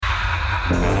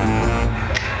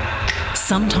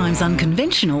Sometimes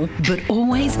unconventional, but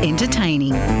always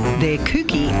entertaining. They're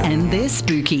kooky and they're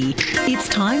spooky. It's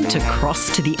time to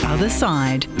cross to the other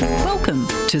side. Welcome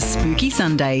to Spooky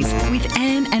Sundays with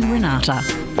Anne and Renata.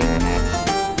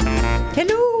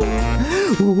 Hello.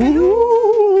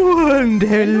 Ooh, and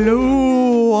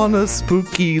hello on a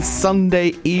spooky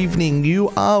Sunday evening.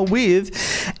 You are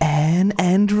with Anne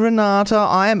and Renata.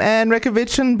 I am Anne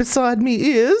Rekovich, and beside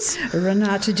me is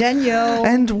Renata Daniel.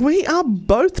 And we are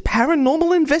both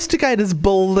paranormal investigators,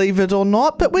 believe it or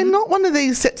not. But we're not one of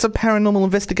these sets of paranormal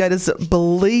investigators that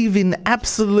believe in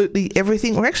absolutely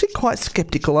everything. We're actually quite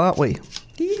sceptical, aren't we?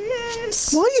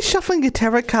 Yes. Why are you shuffling your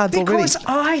tarot cards already? Because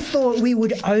I thought we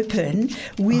would open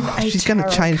with a tarot She's going to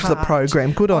change card. the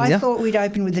program. Good on you. I thought we'd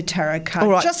open with a tarot card,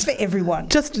 All right. just for everyone.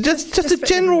 Just a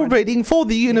general everyone. Reading for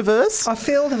the universe. I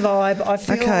feel the vibe. I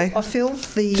feel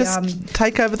the Just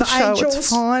take over the show. angels, It's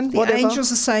fine. The Whatever.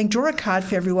 angels are saying, draw a card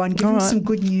for everyone. Give All them right. some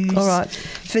good news All right.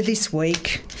 for this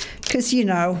week. Because, you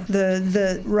know,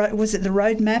 was it the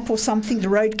roadmap or something? The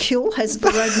roadkill has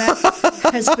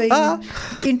been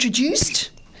introduced.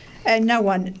 And no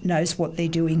one knows what they're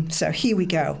doing. So here we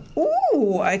go.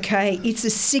 Ooh, okay. It's the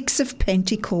Six of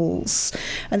Pentacles.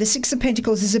 And the Six of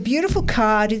Pentacles is a beautiful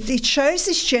card. It shows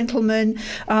this gentleman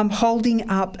holding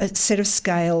up a set of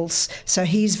scales. So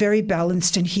he's very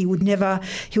balanced, and he would never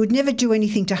do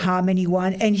anything to harm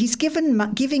anyone. And he's giving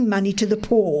money to the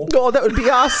poor. Oh, that would be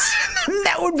us.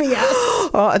 That would be us.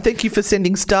 Oh, and thank you for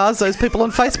sending stars, those people on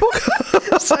Facebook.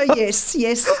 So yes.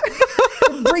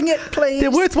 Bring it, please. They're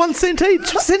worth 1 cent each.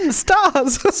 Send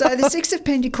stars. So the Six of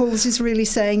Pentacles is really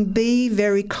saying be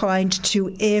very kind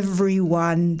to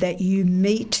everyone that you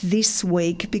meet this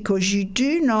week, because you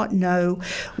do not know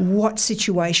what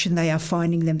situation they are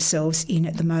finding themselves in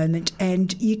at the moment.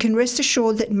 And you can rest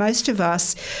assured that most of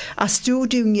us are still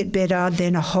doing it better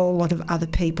than a whole lot of other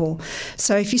people.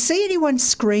 So if you see anyone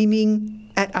screaming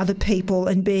at other people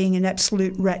and being an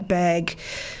absolute ratbag,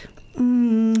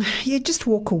 just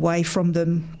walk away from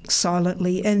them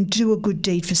silently and do a good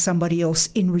deed for somebody else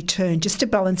in return, just to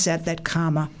balance out that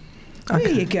karma. There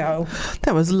you go.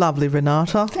 That was lovely,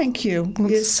 Renata. Thank you.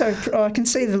 You're I can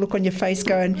see the look on your face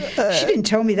going, she didn't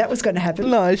tell me that was going to happen.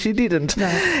 No, she didn't. No.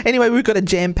 Anyway, we've got a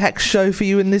jam-packed show for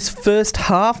you in this first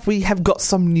half. We have got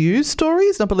some news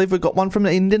stories. I believe we've got one from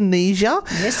Indonesia.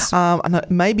 Yes. And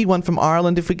maybe one from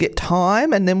Ireland if we get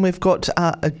time. And then we've got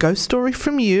a ghost story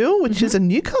from you, which is a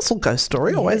Newcastle ghost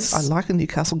story. Yes. I like a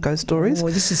Newcastle ghost stories. Oh,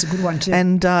 this is a good one too.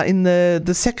 And in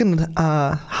the second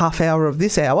half hour of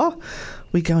this hour,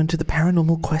 we go into the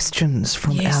paranormal questions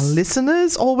from our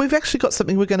listeners, or we've actually got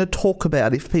something we're going to talk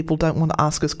about if people don't want to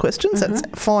ask us questions. That's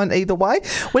fine either way.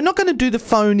 We're not going to do the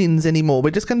phone-ins anymore.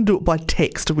 We're just going to do it by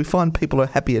text. We find people are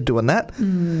happier doing that.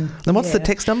 And what's the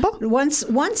text number?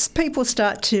 Once people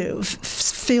start to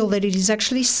feel that it is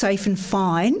actually safe and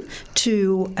fine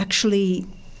to actually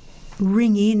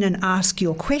ring in and ask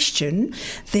your question,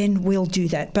 then we'll do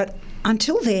that. But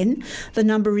until then, the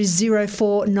number is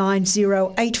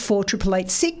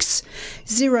 0490848886,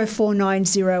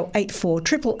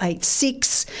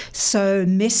 0490848886. So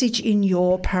message in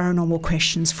your paranormal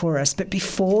questions for us. But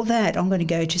before that, I'm going to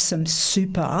go to some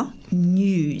super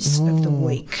news of the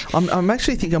week. I'm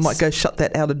actually thinking I might go shut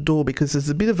that outer door because there's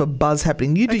a bit of a buzz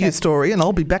happening. You do your story and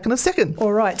I'll be back in a second.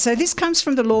 All right. So this comes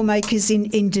from the lawmakers in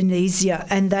Indonesia,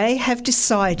 and they have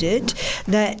decided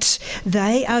that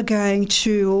they are going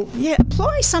to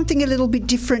apply something a little bit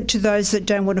different to those that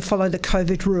don't want to follow the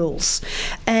COVID rules.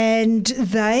 And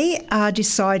they are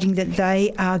deciding that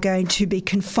they are going to be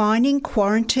confining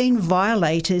quarantine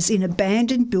violators in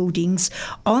abandoned buildings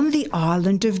on the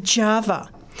island of Java.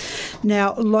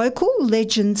 Now, local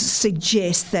legends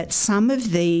suggest that some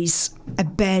of these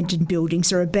abandoned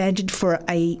buildings are abandoned for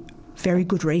a very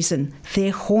good reason.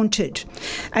 They're haunted.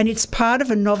 And it's part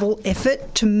of a novel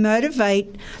effort to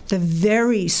motivate the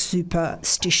very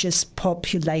superstitious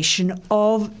population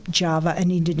of Java and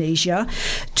Indonesia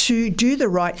to do the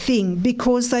right thing,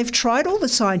 because they've tried all the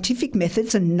scientific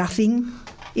methods and nothing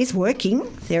is working.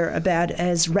 They're about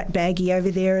as ratbaggy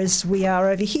over there as we are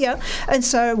over here. And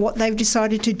so what they've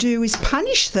decided to do is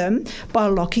punish them by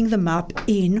locking them up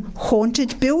in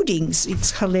haunted buildings.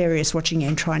 It's hilarious watching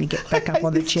Anne trying to get back up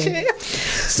on the chair.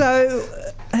 So,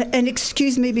 and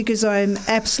excuse me because I'm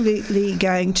absolutely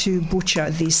going to butcher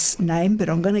this name, but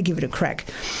I'm going to give it a crack.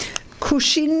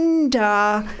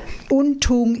 Kushinda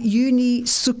Untung Uni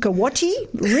Sukawati,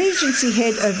 Regency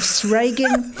head of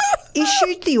Sragen,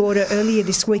 issued the order earlier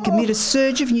this week amid a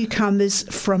surge of newcomers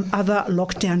from other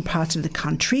lockdown parts of the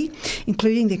country,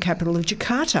 including the capital of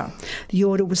Jakarta. The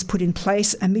order was put in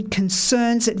place amid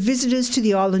concerns that visitors to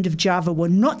the island of Java were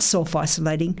not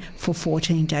self-isolating for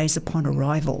 14 days upon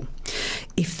arrival.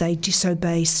 If they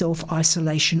disobey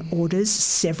self-isolation orders,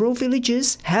 several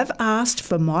villages have asked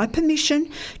for my permission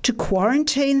to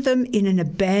quarantine them in an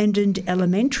abandoned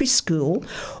elementary school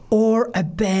or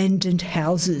abandoned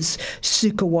houses,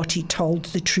 Sukawati told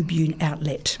the Tribune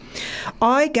outlet.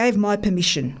 I gave my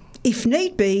permission. If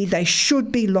need be, they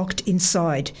should be locked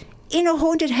inside. In a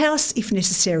haunted house if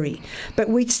necessary, but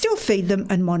we'd still feed them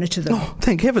and monitor them. Oh,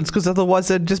 thank heavens, because otherwise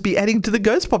they'd just be adding to the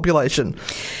ghost population.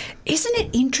 Isn't it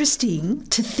interesting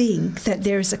to think that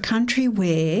there is a country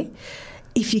where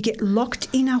if you get locked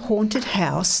in a haunted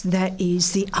house, that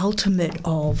is the ultimate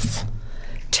of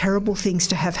terrible things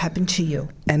to have happen to you?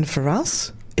 And for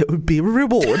us, it would be a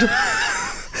reward.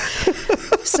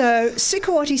 So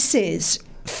Sukawati says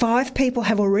 5 people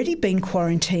have already been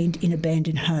quarantined in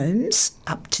abandoned homes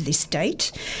up to this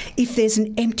date. If there's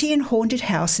an empty and haunted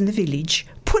house in the village,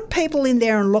 put people in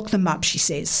there and lock them up, she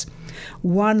says.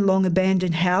 One long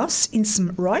abandoned house in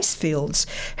some rice fields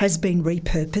has been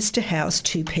repurposed to house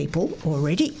 2 people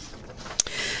already.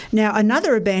 Now,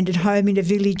 another abandoned home in the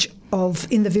village of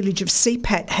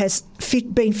Seapat has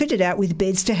been fitted out with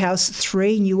beds to house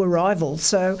 3 new arrivals.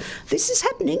 So this is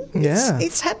happening. Yeah.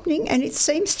 It's happening, and it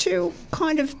seems to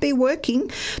kind of be working.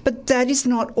 But that is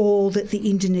not all that the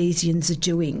Indonesians are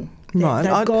doing. Right.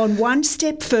 They've gone one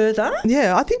step further.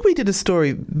 Yeah, I think we did a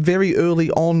story very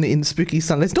early on in Spooky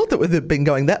Sundays. Not that we've been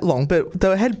going that long, but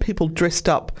they had people dressed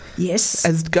up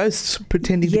as ghosts,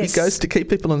 pretending to be ghosts to keep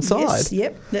people inside. Yes,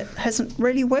 yep. That hasn't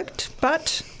really worked,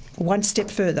 but one step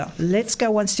further. Let's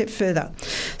go one step further.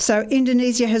 So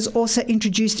Indonesia has also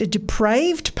introduced a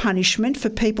depraved punishment for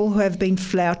people who have been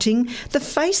flouting the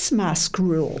face mask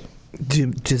rule.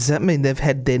 Does that mean they've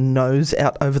had their nose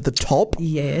out over the top?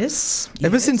 Yes.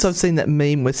 Ever since I've seen that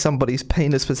meme where somebody's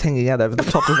penis was hanging out over the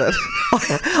top of it,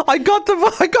 I got it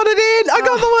in. I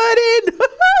got the word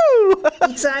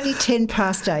in. It's only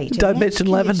 8:10. Don't mention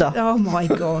lavender. Oh my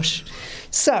gosh.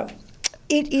 So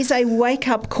it is a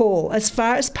wake-up call. As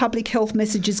far as public health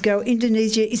messages go,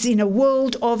 Indonesia is in a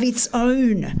world of its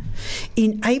own.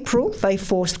 In April, they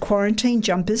forced quarantine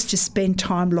jumpers to spend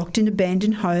time locked in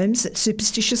abandoned homes that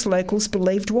superstitious locals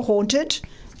believed were haunted.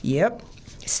 Yep,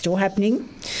 still happening.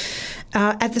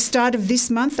 At the start of this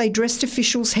month, they dressed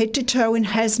officials head to toe in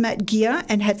hazmat gear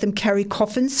and had them carry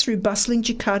coffins through bustling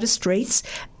Jakarta streets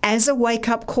as a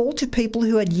wake-up call to people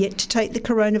who had yet to take the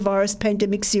coronavirus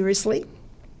pandemic seriously.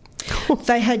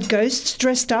 They had ghosts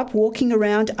dressed up, walking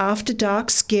around after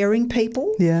dark, scaring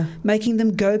people, making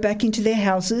them go back into their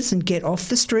houses and get off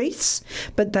the streets.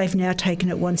 But they've now taken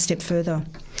it one step further.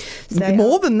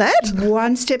 More than that?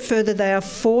 One step further, they are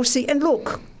forcing... And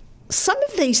look, some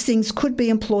of these things could be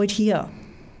employed here.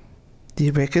 Do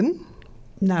you reckon?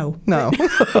 No.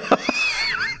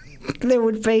 There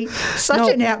would be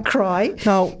such an outcry.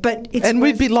 No. But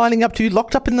we'd be lining up to you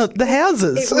locked up in the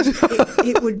houses.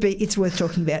 It would be. It's worth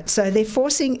talking about. So they're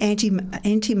forcing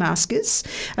anti-maskers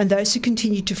and those who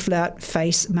continue to flout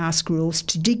face mask rules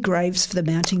to dig graves for the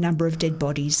mounting number of dead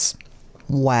bodies.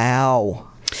 Wow.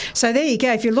 So there you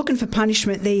go. If you're looking for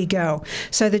punishment, there you go.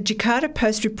 So the Jakarta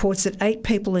Post reports that 8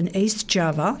 people in East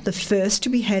Java, the first to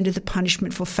be handed the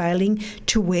punishment for failing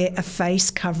to wear a face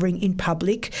covering in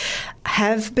public,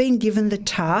 have been given the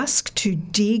task to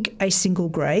dig a single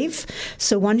grave.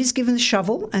 So one is given the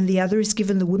shovel and the other is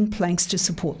given the wooden planks to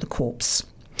support the corpse.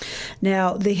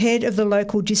 Now, the head of the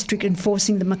local district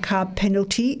enforcing the macabre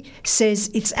penalty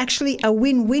says it's actually a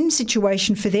win-win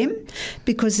situation for them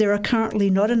because there are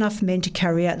currently not enough men to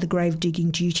carry out the grave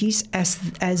digging duties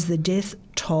as the death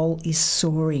toll is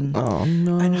soaring. Oh,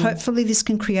 no. And hopefully this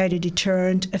can create a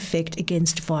deterrent effect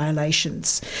against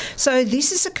violations. So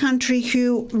this is a country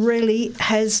who really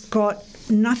has got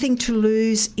nothing to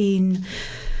lose in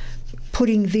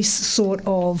putting this sort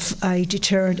of a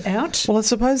deterrent out. Well, I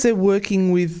suppose they're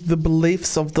working with the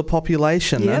beliefs of the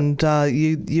population, and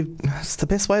it's the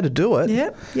best way to do it.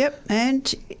 Yep,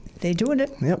 and they're doing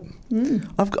it. Yep.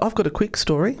 I've got a quick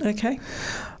story. Okay.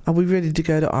 Are we ready to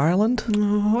go to Ireland?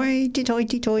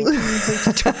 Hoity-toity. The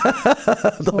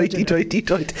hoity-toity.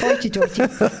 Hoity-toity.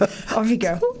 Off you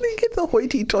go. What do you get the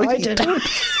hoity-toity?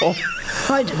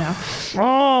 I don't know.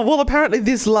 Oh, well, apparently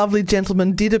this lovely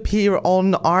gentleman did appear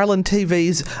on Ireland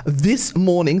TV's This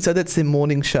Morning, so that's their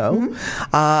morning show,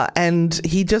 and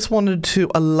he just wanted to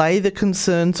allay the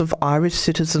concerns of Irish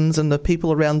citizens and the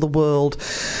people around the world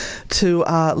to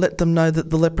let them know that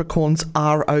the leprechauns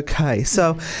are okay.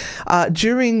 So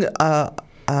during...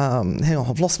 hang on,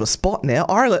 I've lost my spot now.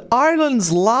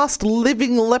 Ireland's last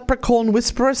living leprechaun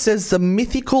whisperer says the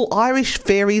mythical Irish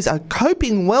fairies are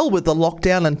coping well with the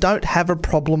lockdown and don't have a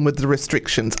problem with the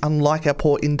restrictions, unlike our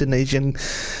poor Indonesian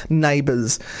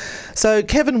neighbours. So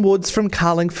Kevin Woods from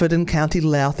Carlingford in County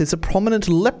Louth is a prominent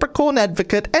leprechaun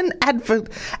advocate and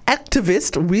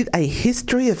activist with a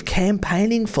history of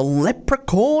campaigning for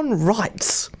leprechaun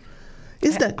rights.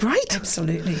 Isn't that great?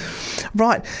 Absolutely.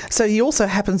 Right. So he also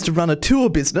happens to run a tour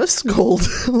business called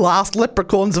Last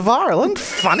Leprechauns of Ireland.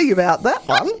 Funny about that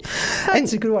one.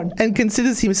 That's a good one. And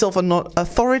considers himself an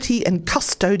authority and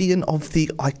custodian of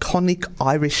the iconic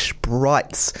Irish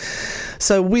sprites.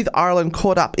 So with Ireland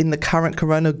caught up in the current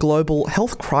corona global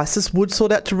health crisis, Wood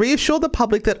sought out to reassure the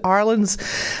public that Ireland's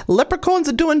leprechauns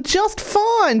are doing just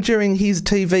fine during his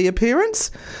TV appearance.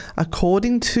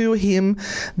 According to him,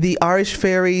 the Irish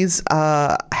fairies'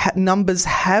 numbers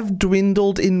have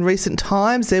dwindled in recent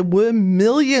times. There were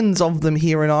millions of them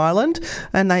here in Ireland,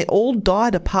 and they all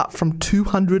died apart from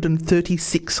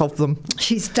 236 of them.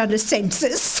 She's done a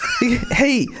census.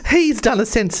 He's done a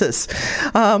census.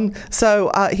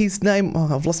 So his name,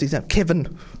 I've lost his name,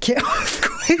 Kevin. Did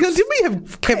we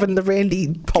have Kevin the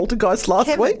Randy poltergeist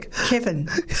last week? Kevin.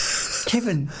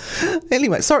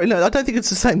 Anyway, sorry, no, I don't think it's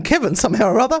the same Kevin somehow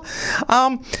or other.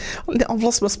 I've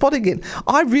lost my spot again.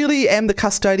 I really am the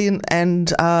custodian,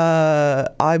 and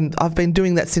I've been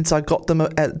doing that since I got them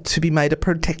to be made a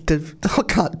protected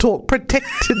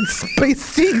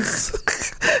species.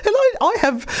 And I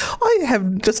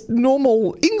have just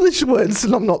normal English words,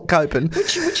 and I'm not coping.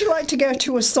 Would you like to go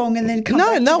to a song and then come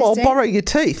back to this? No, I'll borrow your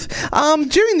teeth.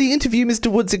 During the interview, Mr.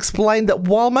 Woods explained that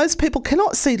while most people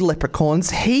cannot see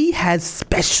leprechauns, he has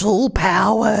special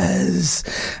powers.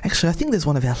 Actually, I think there's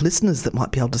one of our listeners that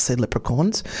might be able to see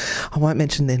leprechauns. I won't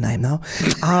mention their name though.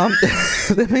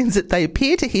 That means that they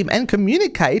appear to him and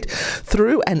communicate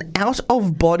through an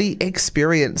out-of-body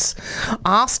experience.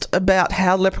 Asked about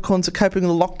how leprechauns are coping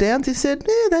with the lockdowns, he said,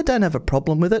 they don't have a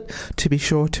problem with it, to be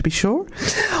sure.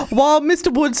 While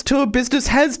Mr. Woods' tour business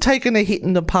has taken a hit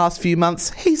in the past few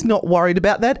months, he's not worried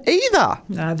about that either.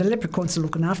 No, the leprechauns are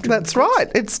looking after him. That's right.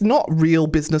 It's not real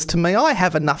business to me. I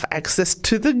have enough access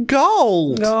to the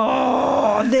gold.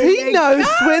 Oh, he knows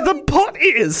where the pot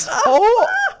is. Oh,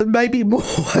 maybe more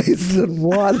ways than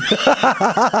one.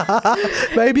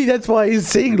 Maybe that's why he's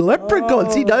seeing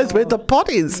leprechauns. He knows where the pot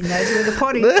is. He knows where the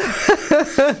pot is.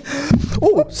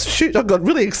 Oh, shoot, I got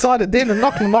really excited then and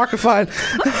knocked the microphone.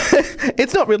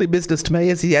 It's not really business to me,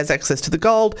 as he has access to the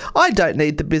gold. I don't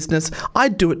need the business. I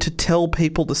do it to tell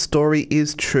people the story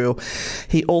is true.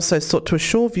 He also sought to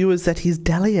assure viewers that his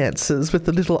dalliances with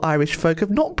the little Irish folk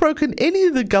have not broken any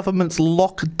of the government's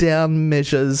lockdown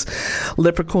measures.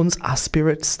 Leprechauns are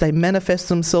spirits. They manifest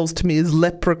themselves to me as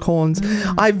leprechauns.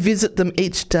 I visit them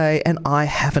each day and I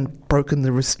haven't broken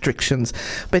the restrictions.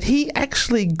 But he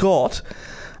actually got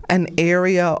an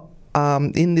area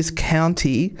in this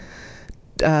county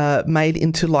made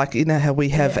into, like, you know how we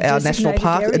have our national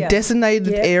park, a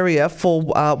designated area for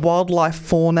wildlife,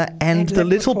 fauna and the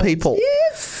little people.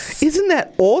 Yes. Isn't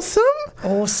that awesome?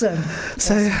 Awesome.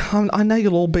 So I know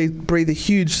you'll all breathe a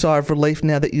huge sigh of relief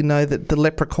now that you know that the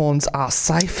leprechauns are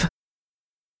safe.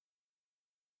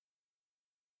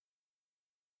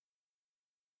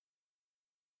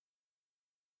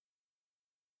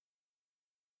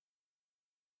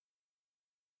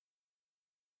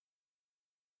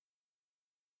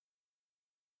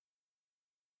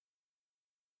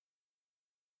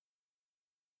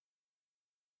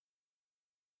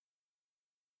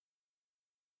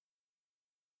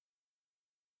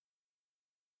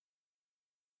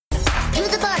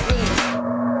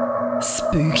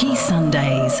 Spooky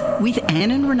Sundays with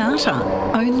Anne and Renata,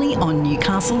 only on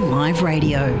Newcastle Live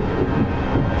Radio.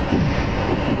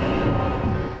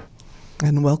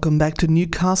 And welcome back to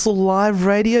Newcastle Live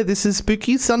Radio. This is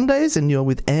Spooky Sundays and you're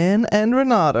with Anne and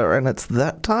Renata, and it's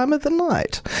that time of the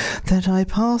night that I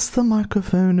pass the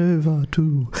microphone over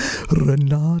to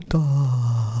Renata.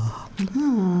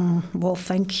 Well,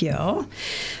 thank you.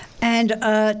 And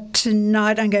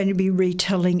tonight I'm going to be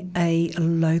retelling a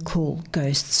local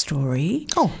ghost story.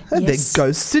 Oh, are there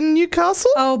ghosts in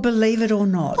Newcastle? Oh, believe it or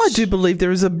not. I do believe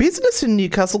there is a business in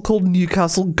Newcastle called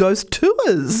Newcastle Ghost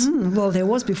Tours. Well, there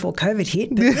was before COVID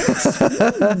hit, but yes.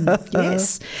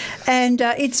 Yes. And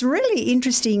it's really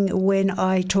interesting when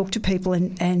I talk to people,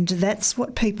 and that's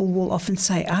what people will often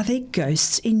say. Are there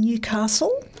ghosts in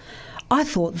Newcastle? I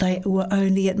thought they were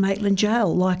only at Maitland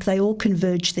Jail, like they all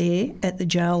converge there at the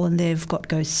jail and they've got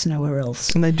ghosts nowhere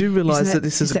else. And they do realise that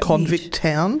this is a convict weird?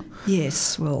 Town?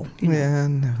 Yes, well, yeah,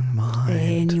 never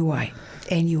mind.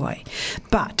 Anyway.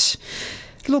 But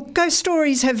look, ghost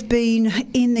stories have been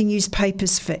in the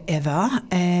newspapers forever,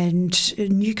 and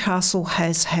Newcastle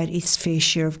has had its fair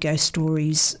share of ghost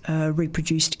stories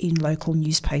reproduced in local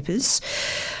newspapers.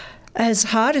 As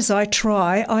hard as I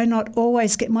try, I not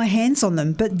always get my hands on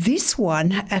them. But this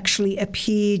one actually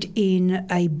appeared in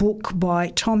a book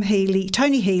by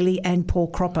Tony Healy and Paul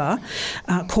Cropper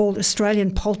called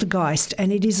Australian Poltergeist.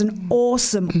 And it is an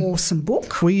awesome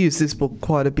book. We use this book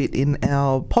quite a bit in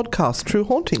our podcast, True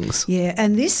Hauntings. Yeah,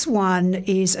 and this one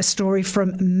is a story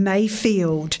from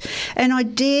Mayfield. And I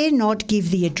dare not give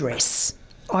the address.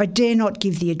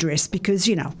 Because,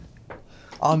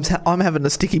 I'm having a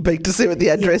sticky beak to see what the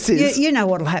address is. You know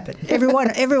what'll happen.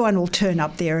 Everyone will turn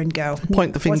up there and go,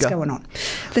 point the finger. What's going on?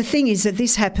 The thing is that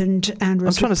this happened and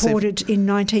was reported in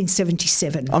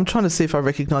 1977. I'm trying to see if I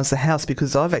recognise the house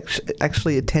because I've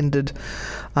actually attended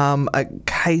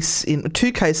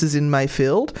two cases in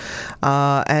Mayfield,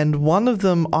 and one of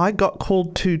them I got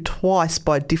called to twice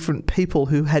by different people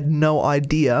who had no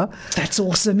idea. That's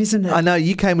awesome, isn't it? I know,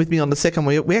 you came with me on the second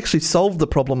one. We actually solved the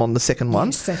problem on the second one.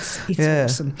 Yes, it's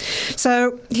awesome.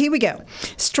 So here we go.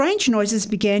 Strange noises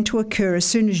began to occur as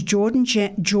soon as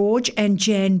George and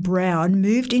Jan Brown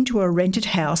moved into a rented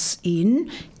house in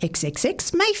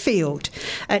XXX Mayfield.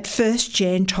 At first,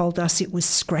 Jan told us it was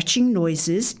scratching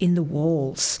noises in the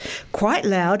walls, quite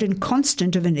loud and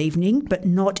constant of an evening, but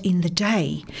not in the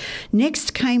day.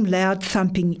 Next came loud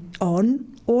thumping on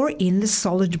or in the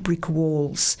solid brick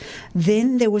walls.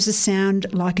 Then there was a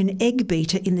sound like an egg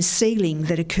beater in the ceiling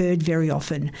that occurred very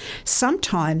often,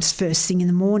 sometimes first thing in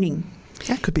the morning.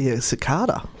 That could be a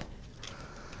cicada.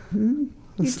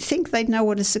 You'd think they'd know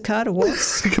what a cicada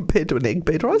was. Compared to an egg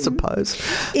beater, I suppose.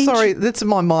 Sorry,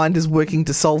 my mind is working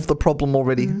to solve the problem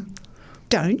already.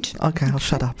 Don't. Okay, I'll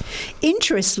shut up.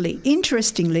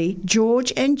 Interestingly,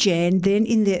 George and Jan, then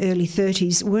in their early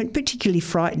 30s, weren't particularly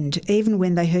frightened, even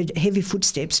when they heard heavy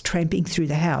footsteps tramping through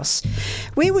the house.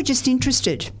 We were just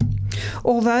interested.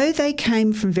 Although they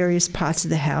came from various parts of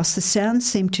the house, the sounds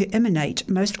seemed to emanate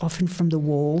most often from the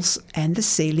walls and the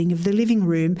ceiling of the living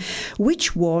room,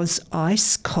 which was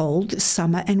ice cold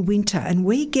summer and winter. And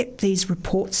we get these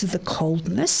reports of the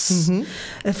coldness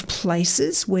of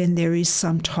places when there is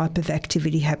some type of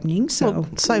activity happening. So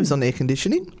it saves on air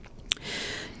conditioning.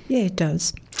 Yeah, it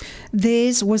does.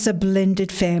 Theirs was a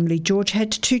blended family. George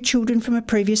had 2 children from a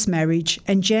previous marriage,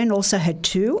 and Jan also had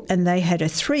 2, and they had a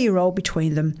 3-year-old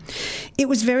between them. It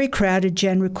was very crowded,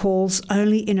 Jan recalls,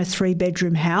 only in a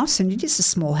 3-bedroom house, and it is a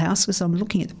small house because I'm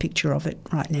looking at the picture of it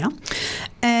right now.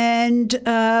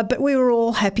 But we were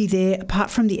all happy there,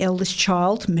 apart from the eldest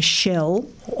child, Michelle,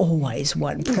 always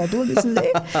one problem, isn't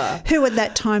there? Who at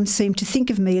that time seemed to think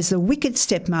of me as a wicked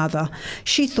stepmother.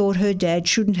 She thought her dad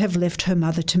shouldn't have left her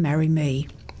mother to marry me.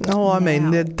 Oh, I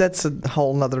mean, that's a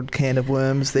whole other can of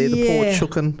worms there, the poor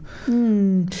chookin'.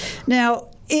 Now,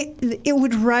 it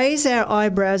would raise our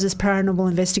eyebrows as paranormal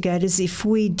investigators if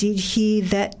we did hear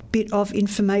that bit of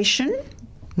information.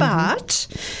 But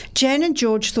Jan and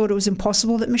George thought it was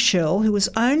impossible that Michelle, who was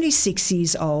only 6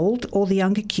 years old, or the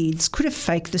younger kids, could have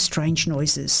faked the strange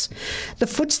noises. The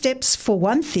footsteps, for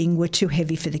one thing, were too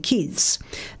heavy for the kids.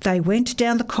 They went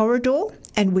down the corridor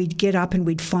and we'd get up and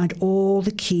we'd find all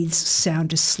the kids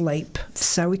sound asleep.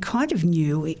 So we kind of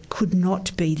knew it could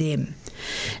not be them.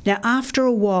 Now, after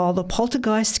a while, the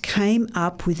poltergeist came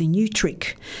up with a new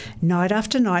trick. Night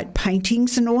after night,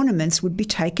 paintings and ornaments would be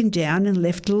taken down and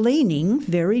left leaning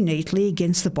very neatly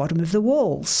against the bottom of the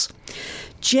walls.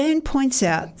 Jan points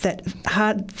out that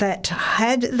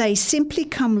had they simply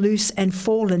come loose and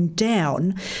fallen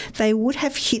down, they would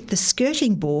have hit the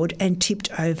skirting board and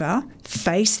tipped over,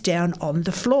 face down on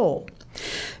the floor.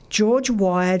 George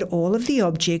wired all of the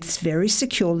objects very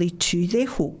securely to their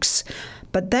hooks,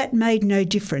 but that made no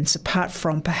difference apart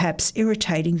from perhaps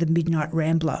irritating the midnight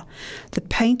rambler. The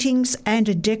paintings and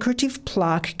a decorative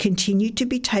plaque continued to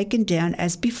be taken down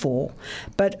as before,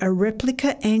 but a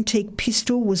replica antique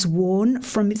pistol was worn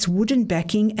from its wooden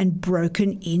backing and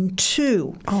broken in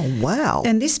two. Oh, wow.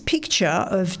 And this picture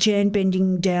of Jan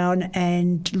bending down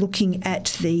and looking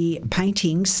at the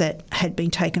paintings that had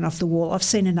been taken off the wall, I've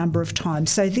seen a number of times.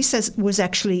 So this was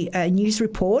actually a news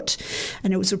report,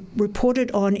 and it was reported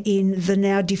on in the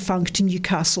now defunct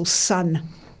Newcastle Sun.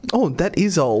 Oh, that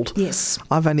is old. Yes.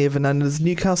 I've only ever known it as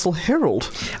Newcastle Herald.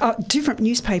 Different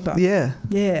newspaper. Yeah.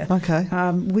 Yeah. Okay.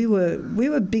 We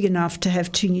were big enough to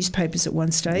have 2 newspapers at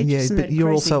one stage. Yeah, Isn't but that you're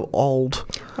crazy? also old.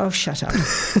 Oh, shut up.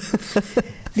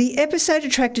 The episode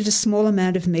attracted a small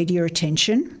amount of media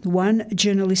attention. One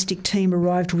journalistic team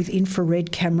arrived with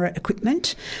infrared camera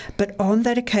equipment, but on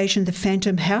that occasion the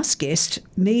phantom house guest,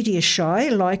 media shy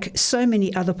like so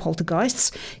many other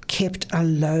poltergeists, kept a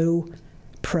low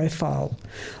profile.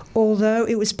 Although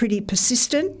it was pretty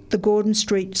persistent, the Gordon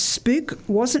Street spook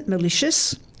wasn't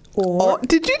malicious or... Oh,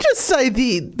 did you just say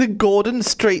the Gordon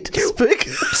Street spook?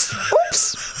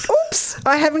 Oops.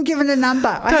 I haven't given a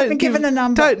number. Don't give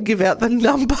out the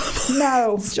number.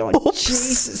 No.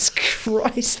 Jesus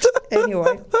Christ.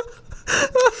 Anyway.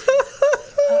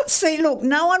 See, look,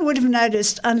 no one would have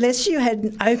noticed unless you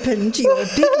had opened your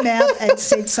big mouth and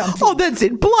said something. Oh, that's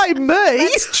it. Blame me.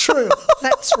 That's true.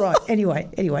 That's right. Anyway,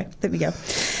 let me go.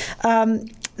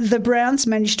 The Browns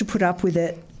managed to put up with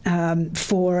it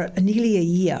for nearly a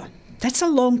year. That's a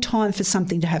long time for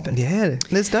something to happen. Yeah.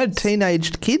 There's no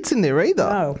teenaged kids in there either.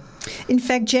 No. In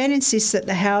fact, Jan insists that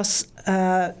the house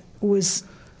had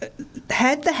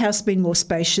the house been more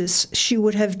spacious, she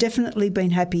would have definitely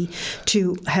been happy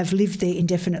to have lived there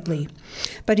indefinitely.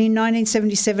 But in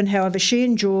 1977, however, she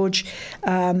and George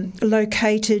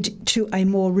located to a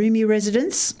more roomy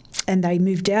residence and they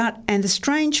moved out, and the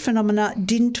strange phenomena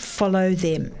didn't follow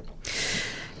them.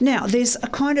 Now, there's a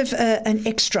kind of an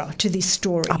extra to this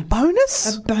story. A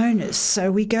bonus? A bonus.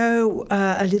 So we go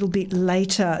a little bit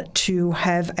later to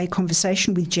have a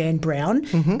conversation with Jan Brown,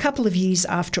 a couple of years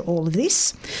after all of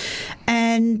this.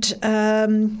 And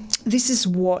this is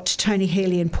what Tony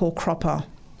Healy and Paul Cropper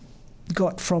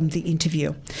got from the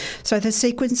interview. So the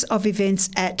sequence of events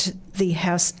at the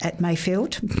house at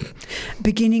Mayfield,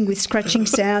 beginning with scratching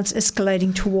sounds,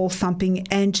 escalating to wall thumping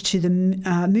and to the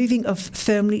moving of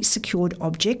firmly secured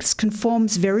objects,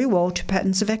 conforms very well to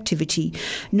patterns of activity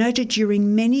noted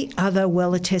during many other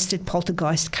well-attested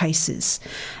poltergeist cases.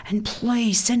 And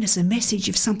please send us a message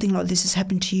if something like this has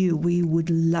happened to you. We would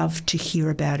love to hear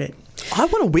about it. I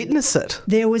want to witness it.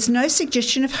 There was no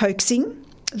suggestion of hoaxing.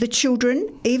 The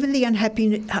children, even the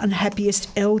unhappiest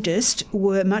eldest,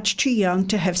 were much too young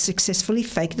to have successfully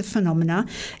faked the phenomena,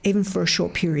 even for a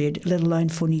short period, let alone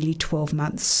for nearly 12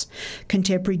 months.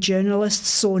 Contemporary journalists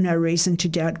saw no reason to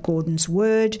doubt Gordon's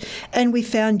word, and we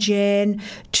found Jan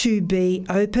to be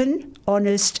open,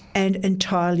 honest, and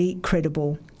entirely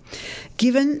credible.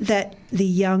 Given that the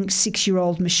young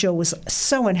 6-year-old Michelle was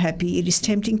so unhappy, it is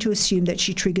tempting to assume that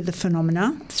she triggered the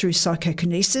phenomena through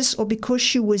psychokinesis or because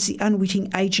she was the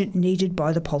unwitting agent needed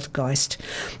by the poltergeist.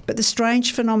 But the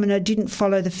strange phenomena didn't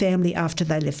follow the family after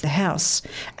they left the house,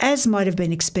 as might have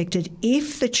been expected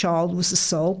if the child was the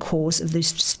sole cause of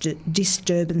these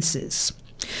disturbances.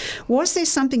 Was there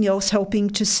something else helping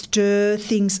to stir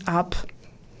things up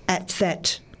at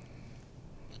that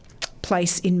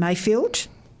place in Mayfield,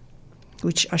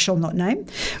 which I shall not name?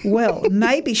 Well,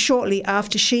 maybe shortly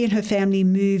after she and her family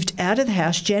moved out of the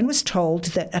house, Jan was told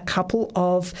that a couple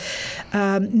of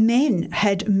men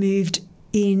had moved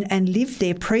in and lived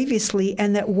there previously,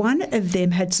 and that one of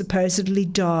them had supposedly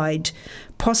died,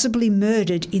 possibly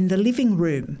murdered in the living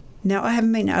room. Now, I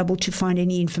haven't been able to find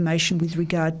any information with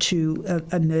regard to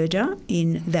a murder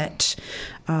in that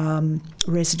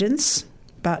residence,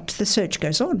 but the search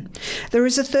goes on. There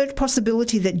is a third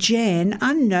possibility that Jan,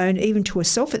 unknown even to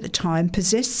herself at the time,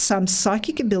 possessed some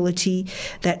psychic ability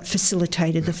that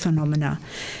facilitated the phenomena.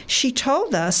 She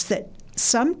told us that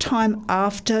sometime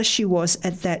after she was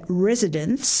at that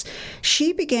residence,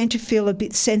 she began to feel a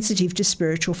bit sensitive to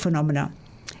spiritual phenomena.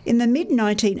 In the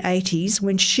mid-1980s,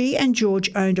 when she and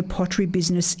George owned a pottery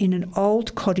business in an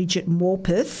old cottage at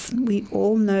Morpeth, we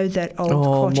all know that old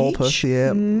cottage. Morpeth,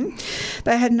 yeah.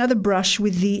 They had another brush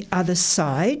with the other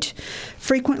side.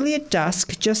 Frequently at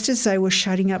dusk, just as they were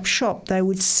shutting up shop, they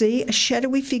would see a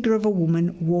shadowy figure of a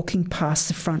woman walking past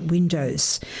the front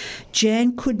windows.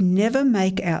 Jan could never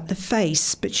make out the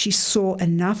face, but she saw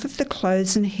enough of the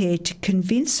clothes and hair to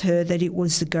convince her that it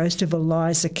was the ghost of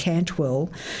Eliza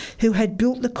Cantwell, who had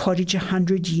built the cottage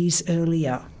 100 years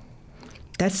earlier.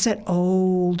 That's that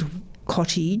old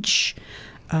cottage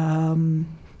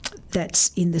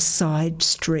that's in the side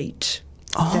street.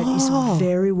 That is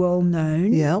very well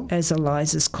known as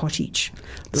Eliza's cottage.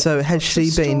 So has she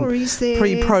been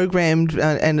pre-programmed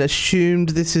and assumed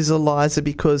this is Eliza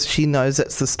because she knows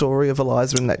that's the story of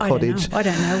Eliza in that cottage? I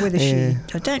don't know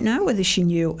whether she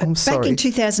knew. I'm sorry. Back in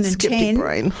 2010, Skeptic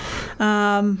brain.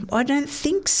 I don't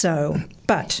think so.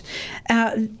 But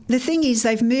the thing is,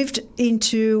 they've moved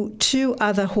into 2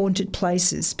 other haunted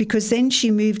places, because then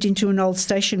she moved into an old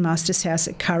station master's house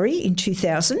at Curry in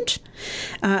 2000.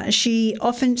 She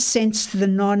often sensed the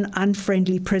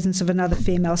non-unfriendly presence of another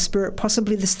female spirit,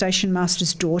 possibly the station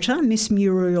master's daughter, Miss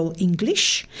Muriel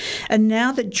English. And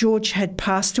now that George had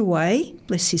passed away,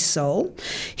 bless his soul.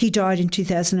 He died in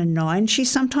 2009. She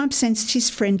sometimes sensed his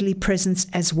friendly presence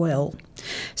as well.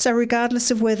 So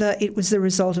regardless of whether it was the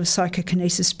result of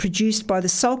psychokinesis produced by the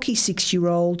sulky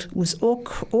 6-year-old, was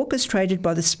orchestrated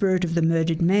by the spirit of the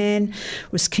murdered man,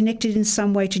 was connected in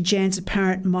some way to Jan's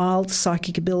apparent mild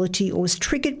psychic ability, or was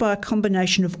triggered by a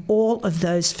combination of all of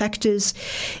those factors,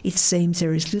 it seems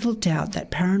there is little doubt that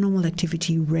paranormal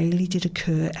activity rarely did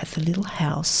occur at the little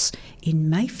house in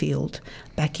Mayfield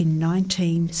back in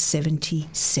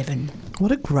 1977.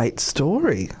 What a great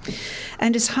story.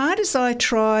 And as hard as I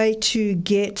try to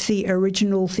get the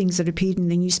original things that appeared in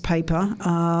the newspaper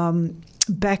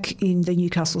back in the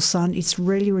Newcastle Sun, it's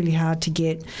really, really hard to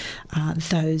get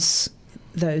those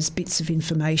bits of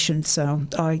information. So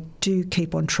I do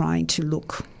keep on trying to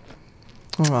look.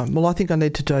 All right. Well, I think I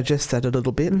need to digest that a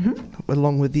little bit,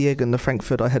 along with the egg and the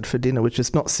Frankfurt I had for dinner, which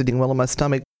is not sitting well on my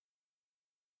stomach.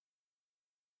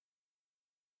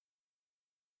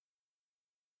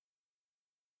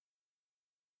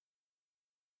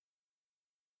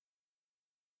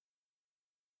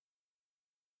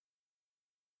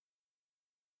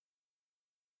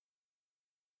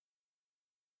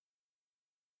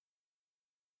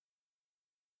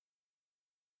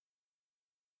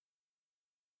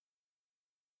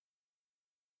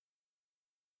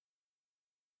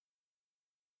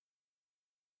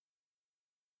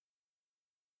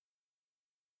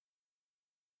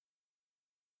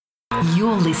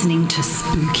 You're listening to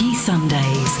Spooky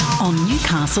Sundays on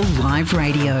Newcastle Live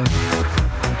Radio.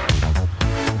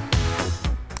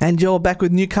 And you're back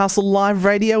with Newcastle Live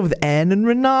Radio with Anne and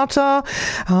Renata.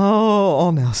 Oh,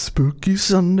 on our spooky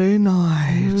Sunday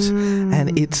night.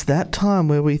 And it's that time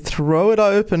where we throw it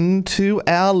open to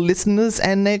our listeners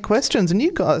and their questions. And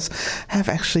you guys have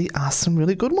actually asked some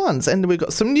really good ones. And we've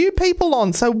got some new people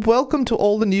on. So welcome to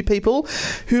all the new people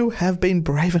who have been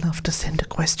brave enough to send a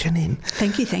question in.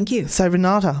 Thank you, thank you. So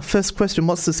Renata, first question,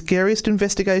 what's the scariest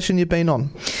investigation you've been on?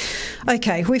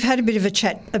 Okay, we've had a bit of a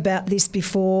chat about this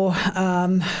before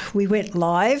we went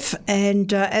live,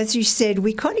 and as you said,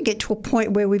 we kind of get to a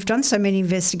point where we've done so many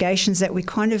investigations that we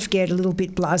kind of get a little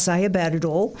bit blasé about it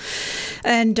all.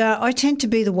 And I tend to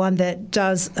be the one that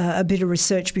does a bit of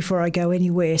research before I go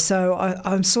anywhere, so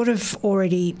I'm sort of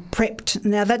already prepped.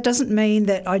 Now, that doesn't mean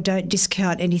that I don't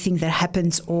discount anything that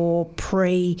happens or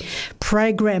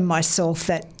pre-program myself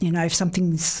that, you know, if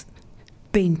something's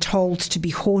been told to be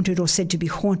haunted or said to be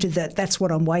haunted, that's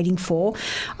what I'm waiting for.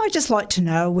 I just like to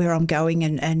know where I'm going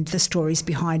and the stories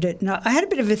behind it. And I had a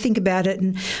bit of a think about it,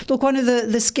 and look, one of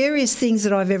the scariest things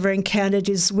that I've ever encountered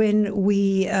is when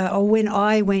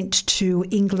I went to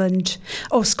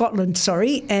Scotland,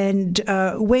 and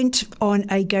went on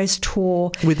a ghost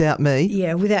tour. Without me?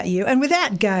 Yeah, without you. And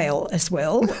without Gail as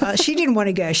well. She didn't want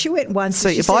to go. She went once.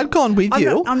 See, if I'd gone with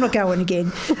you... I'm not going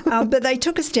again. But they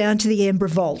took us down to the Ember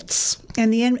Vaults.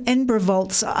 And the Ember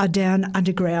Vaults are down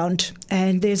underground,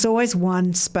 and there's always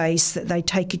one space that they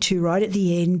take you to right at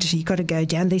the end. You've got to go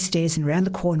down these stairs and around the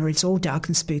corner. It's all dark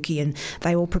and spooky, and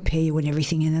they all prepare you and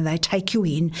everything, and then they take you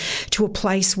in to a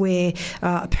place where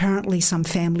apparently some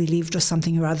family lived or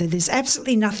something or other. There's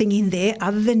absolutely nothing in there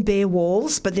other than bare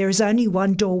walls, but there is only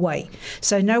one doorway.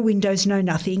 So no windows, no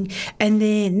nothing. And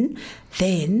then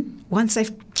once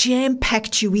they've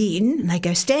jam-packed you in, and they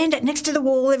go, stand next to the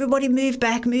wall, everybody move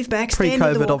back.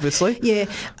 Pre-COVID, obviously. Yeah.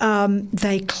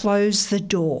 They close the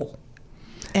door,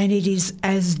 and it is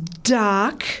as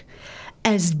dark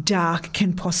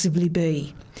can possibly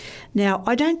be. Now,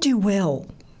 I don't do well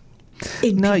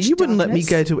in No, pitch you wouldn't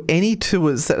darkness. let me go to any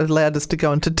tours that allowed us to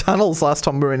go into tunnels last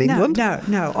time we were in England.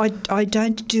 No, I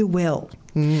don't do well.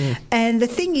 And the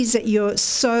thing is that you're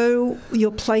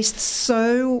placed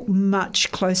so much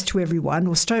close to everyone,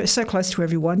 or so close to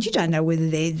everyone, you don't know whether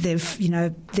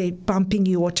they're bumping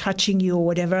you or touching you or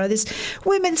whatever. There's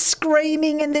women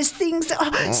screaming, and there's things.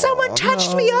 Someone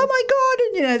touched me! Oh my God!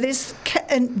 And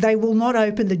and they will not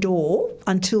open the door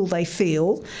until they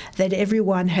feel that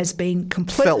everyone has been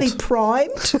completely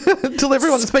primed. Until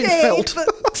everyone's been felt.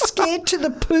 Scared to the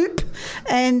poop,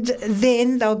 and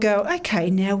then they'll go, okay,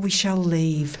 now we shall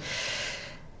leave.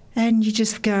 And you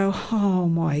just go, oh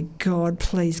my God,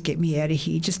 please get me out of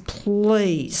here, just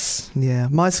please. Yeah,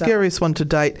 my scariest one to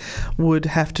date would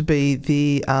have to be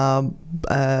the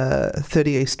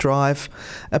 30 East Drive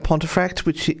at Pontefract,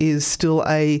 which is still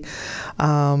a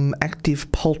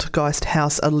active poltergeist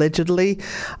house, allegedly.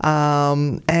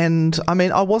 And, I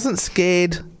mean, I wasn't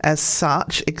scared as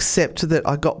such, except that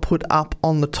I got put up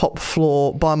on the top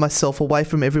floor by myself, away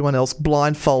from everyone else,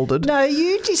 blindfolded. No,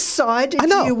 you decided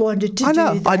you wanted to do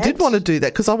that. I did want to do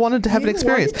that because I wanted to have an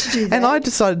experience. And I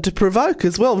decided to provoke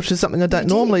as well, which is something I don't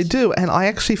normally do. And I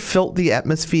actually felt the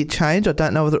atmosphere change. I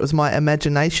don't know whether it was my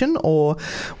imagination or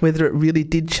whether it really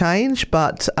did change,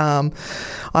 but I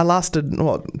lasted,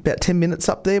 about 10 minutes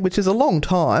up there, which is a long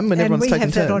time when everyone's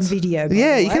taking turns. And we have that on video,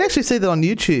 yeah, you can actually see that on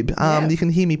YouTube. You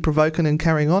can hear me provoking and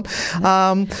carrying on.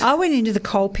 I went into the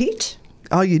coal pit.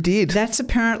 Oh, you did? That's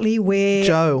apparently where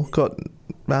Joe got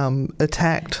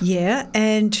attacked. Yeah,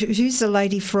 and who's the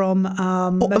lady from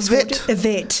Yvette.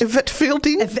 Yvette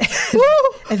Fielding.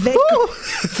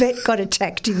 Yvette got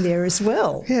attacked in there as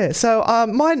well. Yeah, so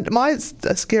my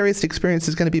scariest experience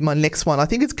is going to be my next one. I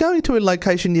think it's going to a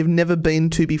location you've never been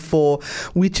to before,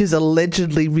 which is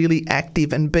allegedly really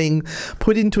active and being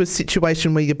put into a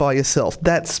situation where you're by yourself.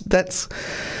 That's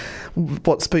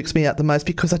what spooks me out the most,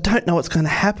 because I don't know what's going to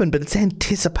happen, but it's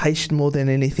anticipation more than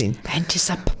anything.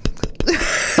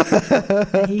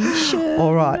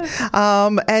 All right.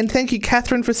 And thank you,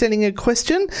 Catherine, for sending a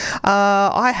question.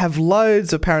 I have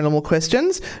loads of paranormal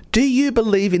questions. Do you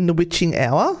believe in the witching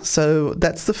hour? So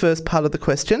that's the first part of the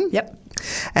question. Yep.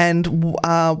 And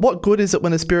what good is it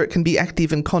when a spirit can be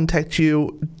active and contact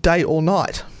you day or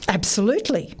night?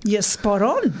 Absolutely. You're spot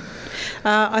on.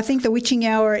 I think the witching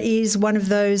hour is one of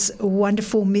those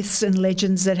wonderful myths and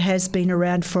legends that has been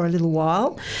around for a little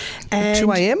while. And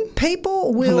 2 a.m?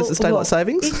 People will... Unless it's daylight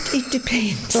savings? It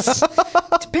depends.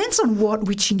 It depends on what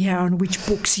witching hour and which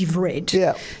books you've read.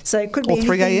 Yeah. So it could be or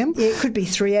 3 a.m? Yeah, it could be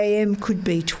 3 a.m, could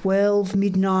be 12,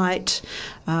 midnight,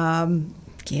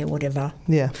 whatever.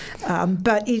 Yeah.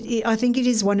 But I think it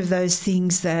is one of those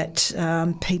things that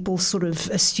people sort of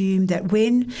assume that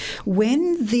when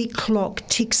the clock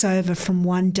ticks over from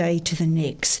one day to the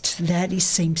next,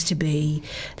 seems to be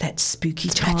that spooky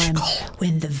time magical.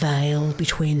 When the veil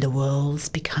between the worlds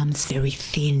becomes very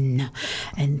thin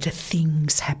and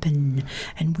things happen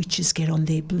and witches get on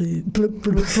their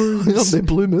brooms. On their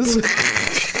bloomers.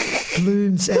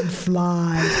 Blooms and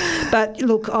fly. But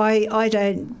look, I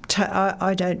don't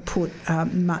put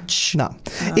much. No,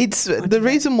 it's the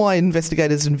reason why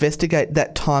investigators investigate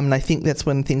that time, and I think that's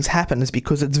when things happen, is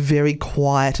because it's very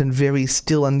quiet and very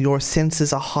still, and your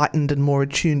senses are heightened and more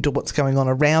attuned to what's going on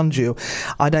around you.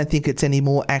 I don't think it's any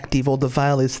more active or the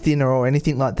veil is thinner or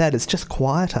anything like that. It's just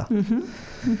quieter. Mm-hmm.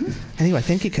 Mm-hmm. Anyway,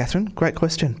 thank you, Catherine. Great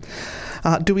question.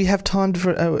 Do we have time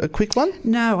for a quick one?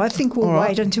 No, I think we'll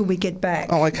wait until we get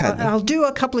back. Oh, okay. I'll do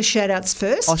a couple of shout-outs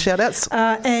first. Shout-outs.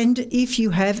 And if you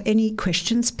have any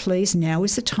questions, please, now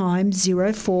is the time,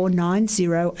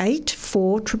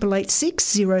 049084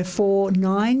 8886,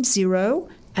 0490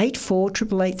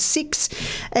 848886.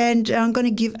 And I'm going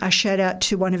to give a shout out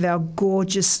to one of our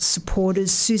gorgeous supporters,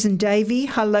 Susan Davey.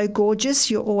 Hello, gorgeous.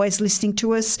 You're always listening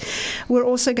to us. We're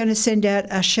also going to send out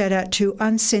a shout out to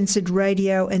Uncensored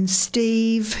Radio and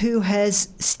Stephen,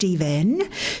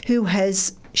 who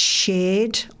has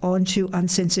shared onto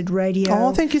Uncensored Radio.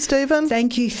 Oh, thank you, Stephen.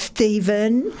 Thank you,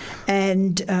 Stephen.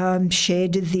 And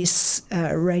shared this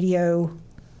radio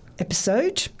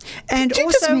episode. And Did you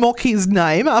also just mock his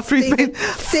name after he's been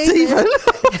Stephen?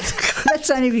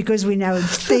 That's only because we know him,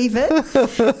 Stephen.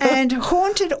 And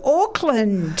Haunted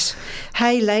Auckland.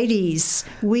 Hey, ladies,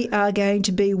 we are going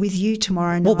to be with you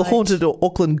tomorrow night. Well, the Haunted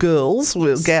Auckland girls,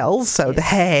 gals, so the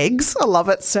hags. I love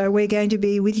it. So we're going to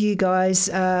be with you guys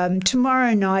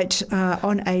tomorrow night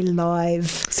on a live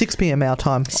 6 p.m. our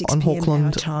time 6 on p.m. Auckland.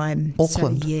 Our time.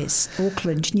 Auckland. So, yes,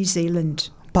 Auckland, New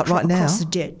Zealand. But right now, across the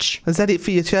ditch. Is that it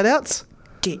for your shout-outs?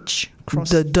 Ditch.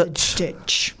 Cross the ditch.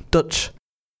 Dutch.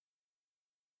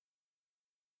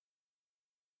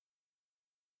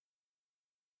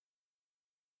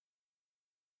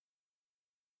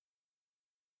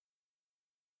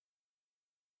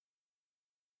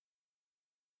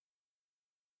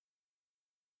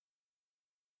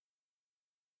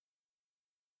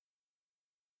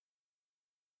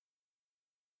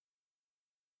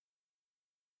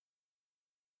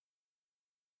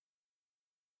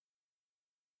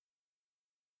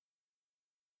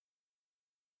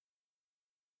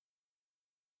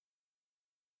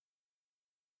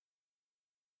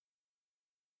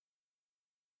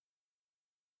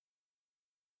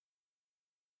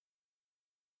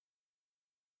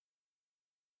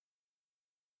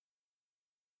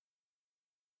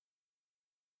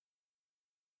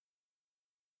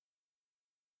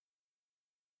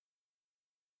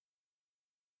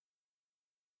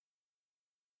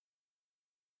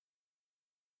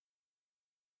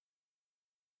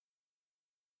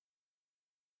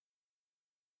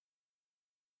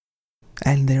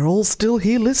 And they're all still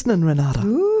here listening, Renata.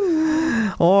 Ooh.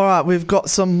 All right, we've got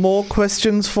some more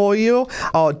questions for you.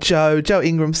 Oh, Joe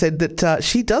Ingram said that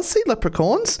she does see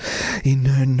leprechauns in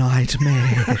her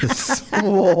nightmares.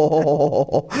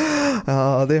 Oh,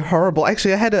 they're horrible.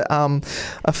 Actually, I had a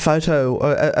photo,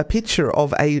 a picture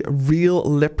of a real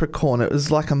leprechaun. It was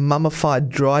like a mummified,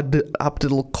 dried up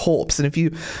little corpse. And if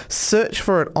you search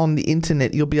for it on the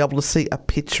internet, you'll be able to see a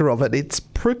picture of it. It's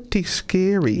pretty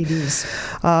scary. It is.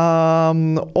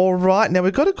 All right, now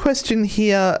we've got a question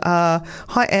here.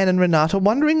 Hi, Anne and Renata.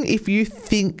 Wondering if you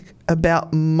think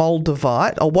about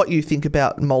Moldavite, or what you think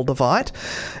about Moldavite.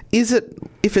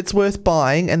 If it's worth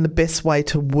buying, and the best way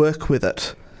to work with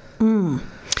it?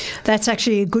 That's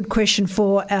actually a good question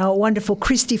for our wonderful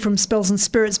Christy from Spells and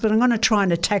Spirits, but I'm going to try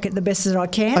and attack it the best that I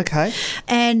can. Okay.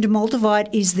 And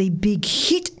Moldavite is the big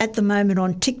hit at the moment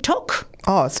on TikTok.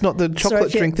 Oh, it's not the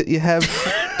chocolate drink that you have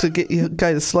to get you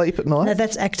go to sleep at night? No,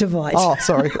 that's Activite. Oh,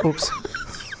 sorry. Oops.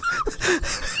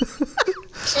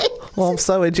 Well, I'm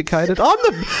so educated. I'm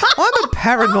a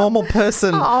paranormal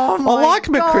person. Oh my I like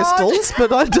my God. crystals,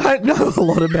 but I don't know a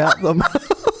lot about them.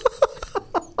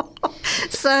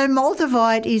 So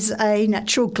Moldavite is a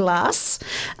natural glass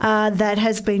that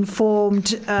has been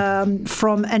formed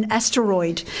from an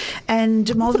asteroid, and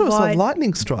Moldavite. I thought it was a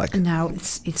lightning strike. No,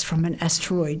 it's from an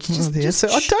asteroid. So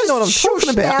I don't know what I'm talking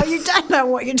about. Now you don't know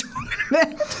what you're talking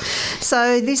about.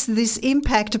 So this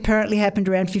impact apparently happened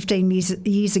around 15 million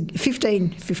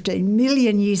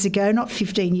years ago, not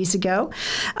 15 years ago,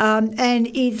 and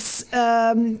it's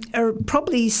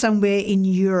probably somewhere in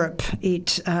Europe.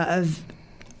 It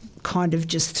kind of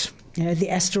just, the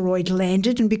asteroid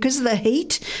landed, and because of the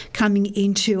heat coming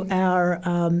into our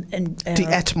the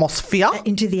atmosphere,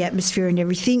 into the atmosphere and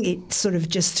everything, it sort of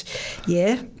just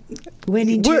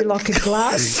went into like a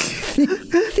glass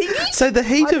thingy. So the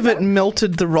heat of it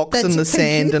melted the rocks and the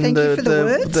sand and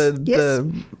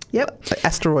the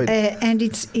asteroid. And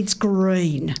it's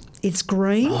green. It's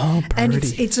green, and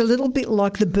it's a little bit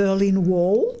like the Berlin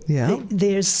Wall. Yeah.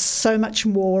 There's so much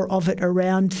more of it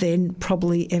around than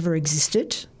probably ever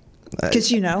existed.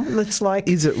 Because, it's like...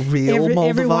 Is it real Moldavite?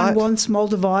 Everyone wants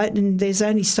Moldavite, and there's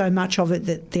only so much of it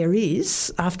that there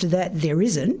is. After that, there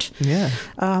isn't. Yeah.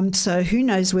 So who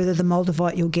knows whether the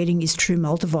Moldavite you're getting is true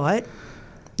Moldavite,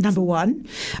 number one.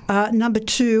 Number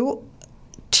two,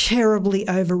 terribly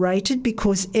overrated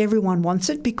because everyone wants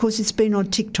it because it's been on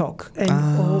TikTok and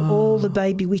all the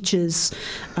baby witches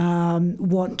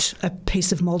want a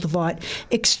piece of Moldavite.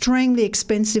 Extremely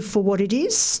expensive for what it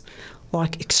is.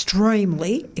 Like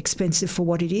extremely expensive for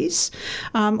what it is.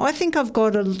 I think I've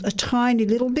got a tiny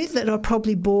little bit that I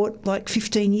probably bought like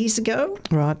 15 years ago.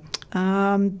 Right.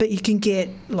 But you can get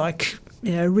like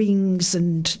rings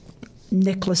and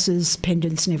necklaces,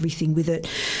 pendants and everything with it.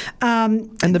 And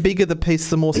the bigger the piece,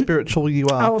 the more spiritual you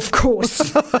are. Oh, of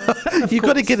course. You've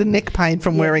got to get a neck pain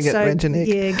from wearing it around your neck.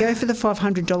 Yeah, go for the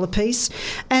 $500 piece.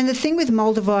 And the thing with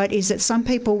Moldavite is that some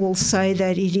people will say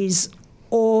that it is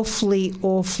awfully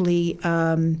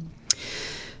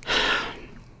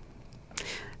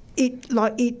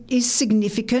it is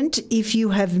significant if you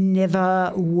have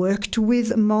never worked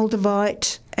with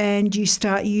Moldavite and you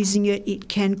start using it. It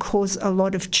can cause a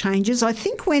lot of changes. I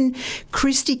think when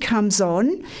Christy comes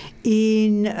on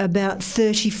in about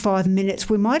 35 minutes,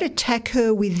 we might attack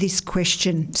her with this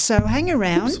question. So hang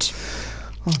around. Oops.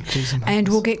 Oh, geez, and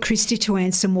we'll get Christy to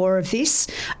answer more of this.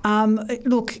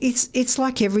 Look, it's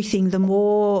like everything. The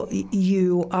more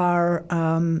you are,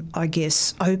 I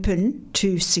guess, open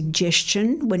to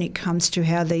suggestion when it comes to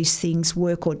how these things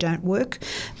work or don't work,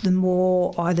 the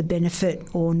more either benefit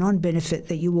or non-benefit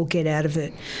that you will get out of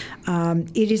it.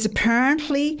 It is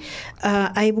apparently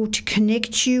able to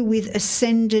connect you with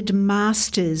ascended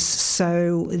masters.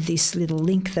 So this little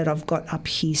link that I've got up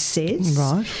here says,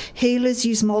 right. Healers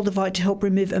use Moldavite to help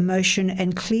remove emotion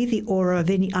and clear the aura of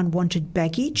any unwanted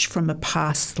baggage from a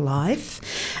past life.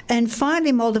 And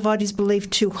finally, Moldavite is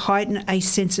believed to heighten a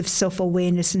sense of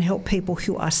self-awareness and help people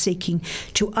who are seeking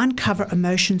to uncover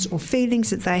emotions or feelings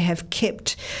that they have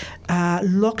kept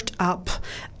locked up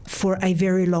for a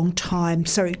very long time.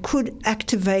 So it could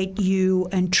activate you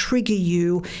and trigger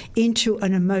you into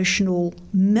an emotional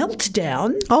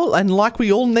meltdown. Oh, and like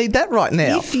we all need that right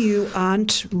now. If you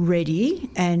aren't ready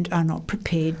and are not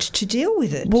prepared to deal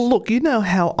with it. Well, look, you know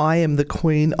how I am the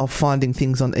queen of finding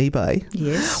things on eBay?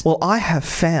 Yes. Well, I have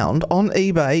found on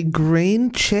eBay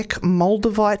green check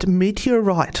Moldavite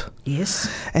meteorite.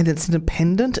 Yes. And it's an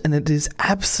pendant and it is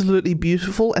absolutely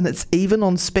beautiful and it's even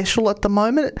on special at the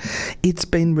moment. It's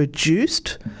been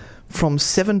reduced from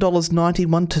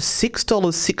 $7.91 to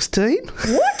 $6.16.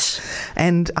 What?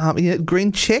 And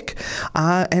green check,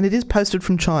 and it is posted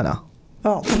from China.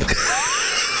 Oh.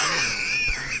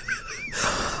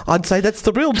 I'd say that's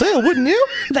the real deal, wouldn't you?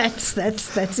 That's it.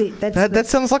 That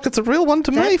sounds like it's a real one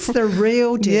to me. That's the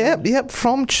real deal. Yep.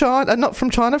 From China, not from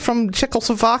China, from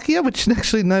Czechoslovakia, which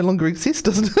actually no longer exists,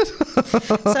 doesn't it?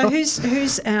 So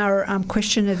who's our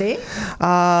questioner there?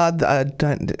 I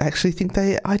don't actually think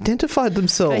they identified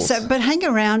themselves. Okay, but hang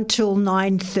around till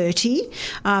 9:30,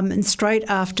 and straight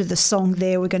after the song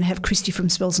there, we're going to have Christy from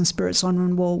Spells and Spirits on,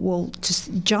 and we'll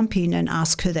just jump in and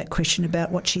ask her that question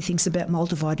about what she thinks about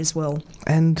Moldavite as well.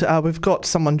 And we've got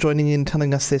someone joining in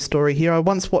telling us their story here. I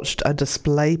once watched a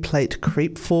display plate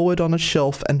creep forward on a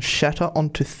shelf and shatter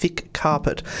onto thick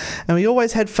carpet. And we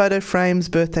always had photo frames,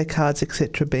 birthday cards,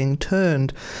 etc. being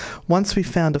turned. Once we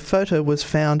found a photo was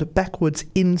found backwards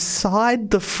inside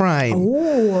the frame.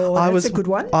 Oh, that's a good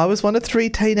one. I was one of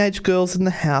 3 teenage girls in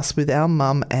the house with our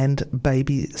mum and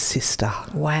baby sister.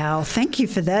 Wow, thank you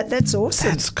for that. That's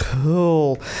awesome. That's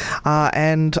cool.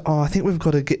 And I think we've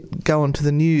got to go on to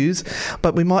the news,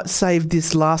 but we might save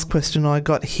this last question I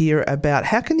got here about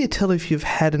how can you tell if you've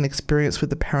had an experience with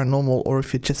the paranormal or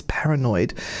if you're just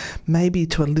paranoid, maybe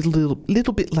to a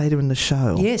little bit later in the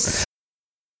show. Yes.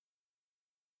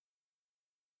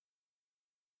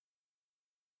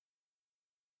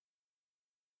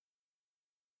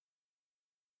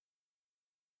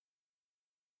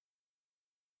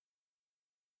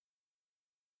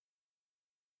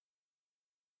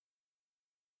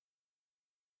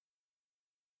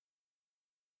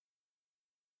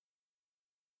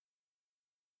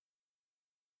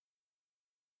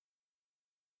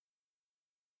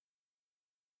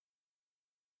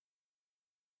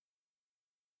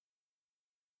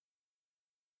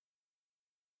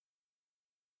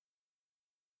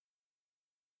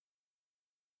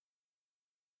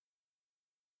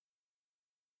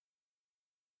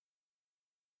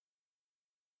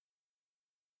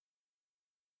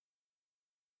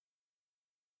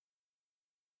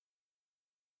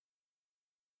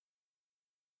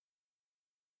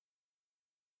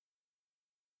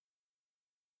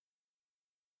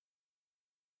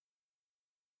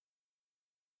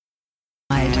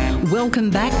 Welcome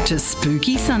back to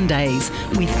Spooky Sundays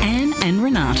with Anne and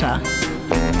Renata.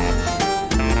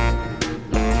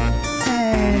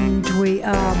 And we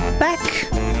are back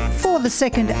for the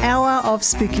second hour of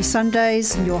Spooky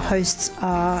Sundays. And your hosts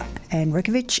are Anne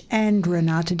Rekovich and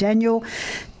Renata Daniel,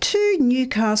 2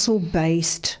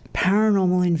 Newcastle-based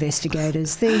paranormal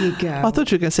investigators. There you go. I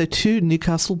thought you were going to say 2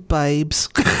 Newcastle babes.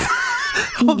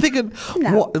 I'm thinking,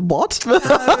 No. what?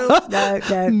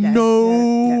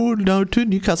 No. 2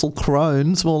 Newcastle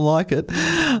crones, more like it.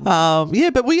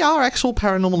 But we are actual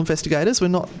paranormal investigators. We're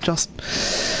not just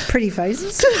pretty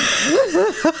faces.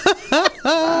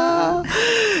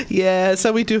 Yeah,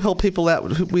 so we do help people out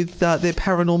with their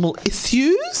paranormal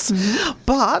issues,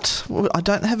 but I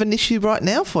don't have an issue right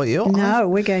now for you. No,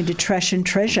 we're going to trash and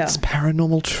treasure. It's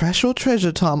paranormal trash or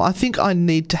treasure time. I think I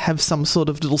need to have some sort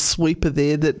of little sweeper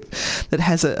there that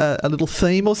has a little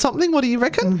theme or something. What do you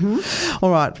reckon? Mm-hmm. All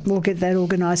right. We'll get that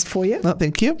organised for you. Oh,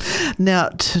 thank you. Now,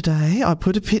 today I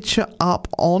put a picture up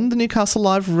on the Newcastle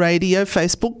Live Radio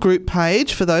Facebook group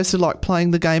page for those who like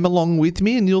playing the game along with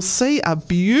me, and you'll see a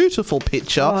beautiful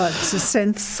picture. Oh, it's a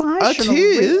sensational It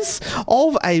is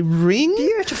of a ring.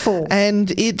 Beautiful.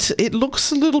 And it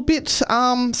looks a little bit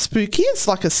spooky. It's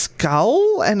like a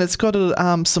skull, and it's got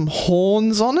some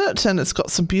horns on it, and it's got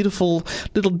some beautiful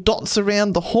little dots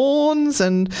around the horns.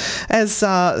 And as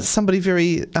somebody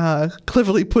very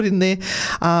cleverly put in there,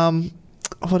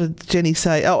 what did Jenny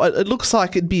say? Oh, it looks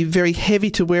like it'd be very heavy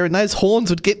to wear, and those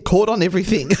horns would get caught on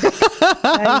everything.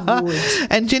 They would.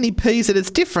 And Jenny P said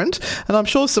it's different, and I'm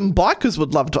sure some bikers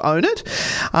would love to own it.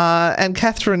 And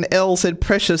Catherine L said,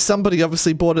 precious, somebody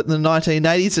obviously bought it in the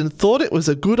 1980s and thought it was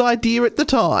a good idea at the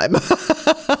time.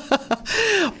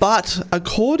 But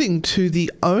according to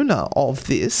the owner of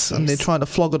this, and they're trying to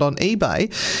flog it on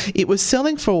eBay, it was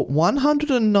selling for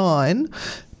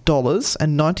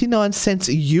 $109.99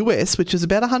 US, which is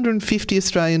about 150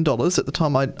 Australian dollars at the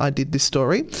time I did this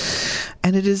story.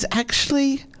 And it is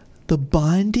actually the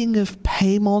binding of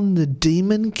Paimon the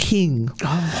Demon King.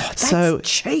 Oh, that's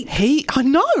cheap. I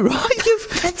know, right?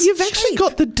 You've actually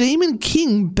got the Demon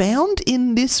King bound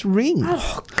in this ring.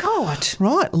 Oh, God.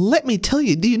 Right, let me tell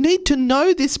you. Do you need to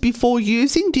know this before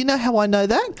using? Do you know how I know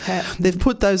that? They've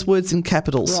put those words in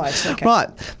capitals. Right, okay. Right.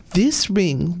 This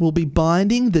ring will be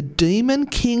binding the Demon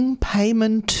King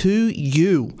Payman to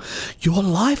you. Your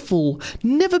life will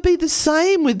never be the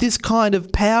same with this kind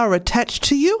of power attached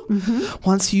to you.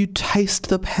 Once you taste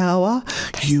the power,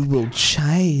 you will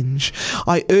change.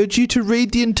 I urge you to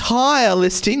read the entire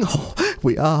listing.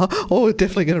 We're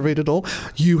definitely going to read it all.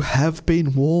 You have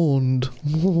been warned.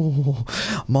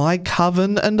 My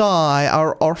coven and I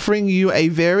are offering you a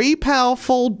very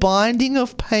powerful binding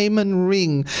of Payman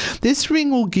ring. This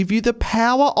ring will give you the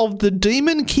power of the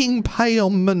Demon King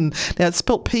Payman. Now it's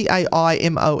spelled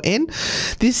Paimon.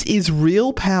 This is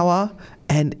real power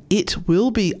and it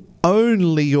will be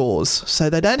only yours.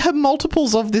 So they don't have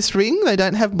multiples of this ring. They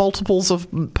don't have multiples of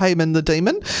Payman the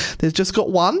demon. They've just got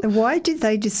one. And why did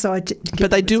they decide to... But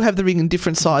they do have the ring in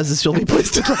different sizes, you'll be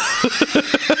pleased to know.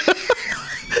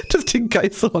 Just in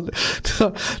case someone...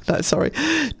 No, sorry.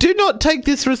 Do not take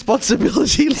this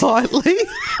responsibility lightly.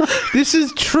 This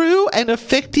is true and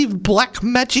effective black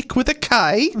magic with a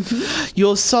K.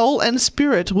 Your soul and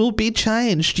spirit will be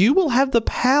changed. You will have the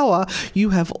power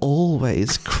you have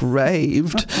always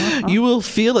craved. You will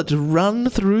feel it run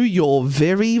through your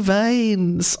very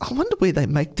veins. I wonder where they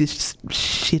make this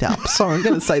shit up. Sorry, I'm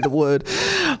going to say the word.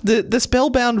 The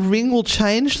spellbound ring will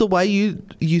change the way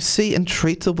you see and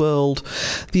treat the world.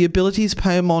 The abilities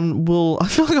Paimon will... I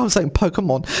feel like I'm saying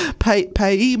Pokemon.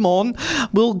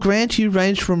 Paimon will grant you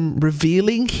range from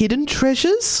revealing hidden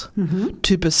treasures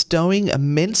to bestowing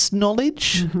immense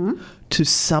knowledge to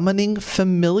summoning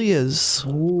familiars.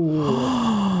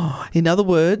 In other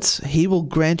words, he will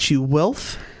grant you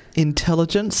wealth,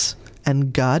 intelligence,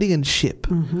 and guardianship.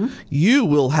 You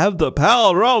will have the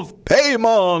power of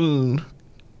Paimon.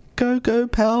 Go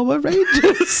Power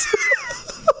Rangers.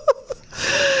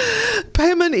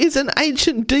 Payman is an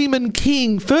ancient demon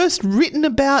king, first written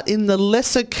about in the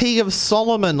Lesser Key of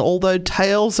Solomon, although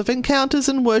tales of encounters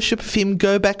and worship of him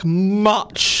go back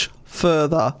much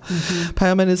further.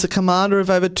 Payman is a commander of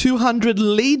over 200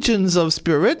 legions of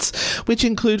spirits, which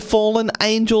include fallen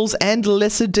angels and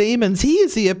lesser demons. He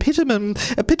is the epitome.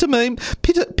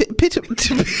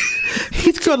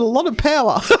 He's got a lot of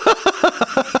power.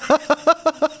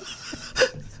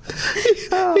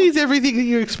 He's everything that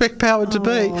you expect power to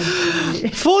be.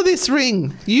 For this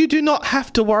ring, you do not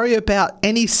have to worry about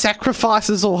any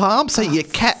sacrifices or harm, so your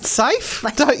cat's safe.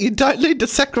 You don't need to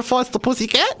sacrifice the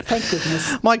pussycat. Thank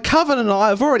goodness. My coven and I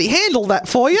have already handled that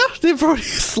for you. They've already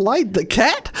slayed the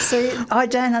cat. See, I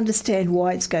don't understand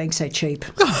why it's going so cheap.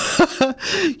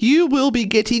 You will be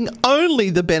getting only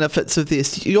the benefits of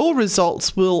this. Your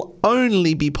results will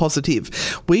only be positive.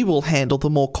 We will handle the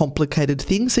more complicated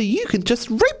things so you can just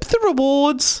reap the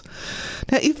rewards.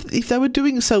 Now, if they were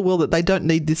doing so well that they don't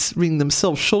need this ring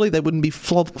themselves, surely they wouldn't be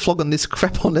flogging this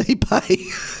crap on eBay.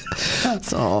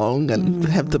 So I'm going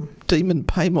to have the demon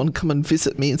Paimon come and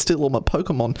visit me and steal all my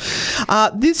Pokemon.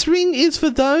 This ring is for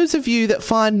those of you that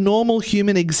find normal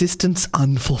human existence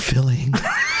unfulfilling.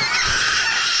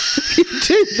 You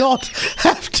do not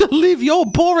have to live your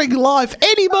boring life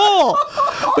anymore.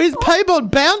 With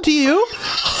Paimon bound to you...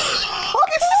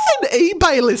 This is an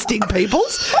eBay listing,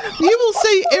 peoples. You will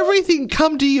see everything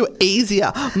come to you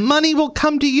easier. Money will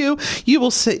come to you. You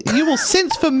will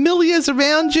sense familiars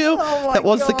around you. That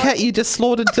was the cat you just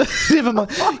slaughtered. Never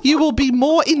mind. You will be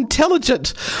more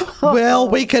intelligent. Well,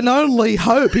 we can only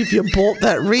hope if you bought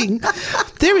that ring.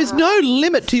 There is no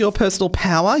limit to your personal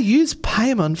power. Use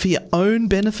Paimon for your own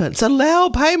benefits. Allow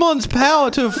Paimon's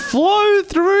power to flow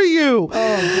through you.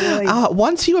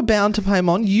 Once you are bound to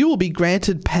Paimon, you will be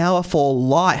granted power for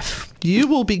life. You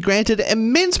will be granted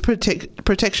immense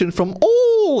protection from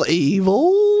all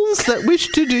evils that wish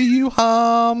to do you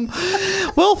harm.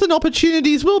 Wealth and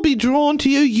opportunities will be drawn to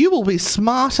you. You will be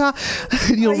smarter.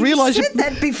 You'll realise you said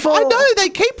that before. I know, they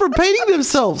keep repeating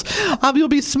themselves. You'll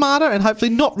be smarter and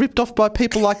hopefully not ripped off by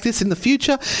people like this in the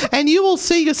future. And you will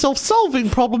see yourself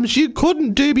solving problems you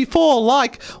couldn't do before,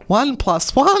 like 1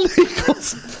 + 1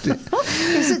 equals...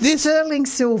 Is it sterling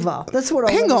silver? That's what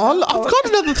I Hang on, I've got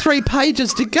another 3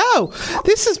 pages to go.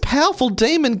 This is powerful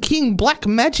Demon King black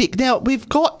magic. Now, we've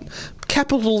got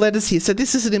capital letters here, so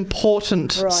this is an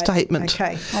important statement.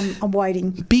 Okay, I'm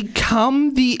waiting.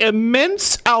 Become the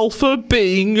immense alpha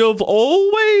being you've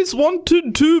always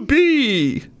wanted to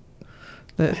be.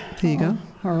 There you go.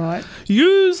 All right.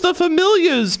 Use the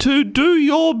familiars to do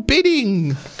your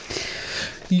bidding.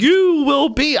 You will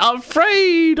be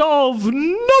afraid of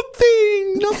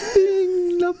nothing.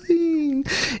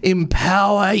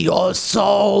 Empower your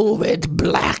soul with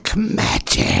black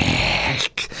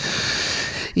magic.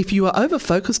 If you are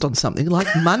over-focused on something like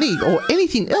money or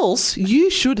anything else, you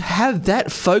should have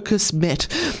that focus met.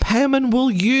 Payman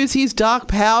will use his dark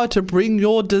power to bring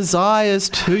your desires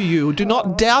to you. Do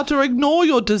not doubt or ignore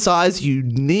your desires. You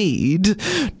need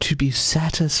to be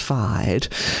satisfied.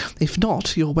 If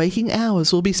not, your waking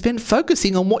hours will be spent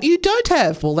focusing on what you don't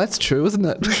have. Well, that's true, isn't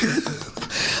it?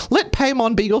 Let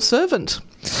Paimon be your servant.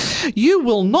 You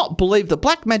will not believe the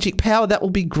black magic power that will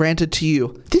be granted to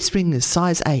you. This ring is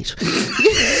size 8.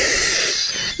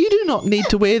 You do not need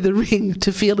to wear the ring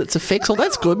to feel its effects. Well,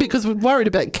 that's good because we're worried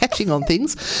about catching on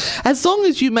things. As long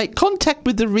as you make contact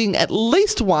with the ring at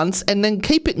least once and then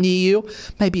keep it near you,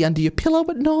 maybe under your pillow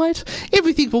at night,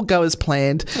 everything will go as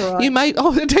planned. Right.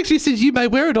 It actually says you may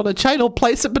wear it on a chain or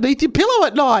place it beneath your pillow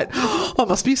at night. I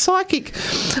must be psychic.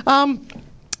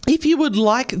 If you would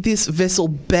like this vessel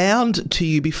bound to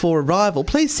you before arrival,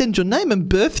 please send your name and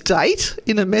birth date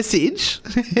in a message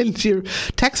and your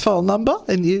tax file number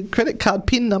and your credit card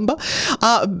PIN number.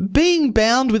 Being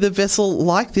bound with a vessel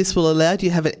like this will allow you to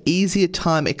have an easier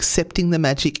time accepting the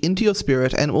magic into your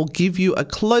spirit and will give you a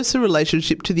closer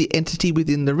relationship to the entity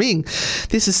within the ring.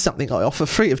 This is something I offer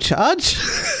free of charge.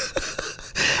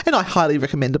 And I highly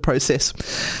recommend the process.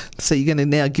 So you're going to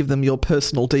now give them your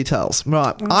personal details.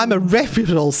 Right. I'm a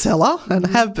reputable seller and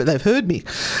they've heard me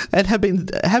and have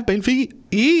been for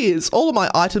years. All of my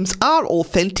items are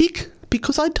authentic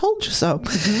because I told you so.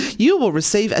 Mm-hmm. You will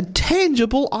receive a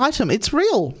tangible item. It's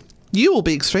real. You will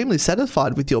be extremely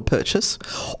satisfied with your purchase.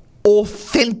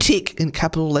 Authentic in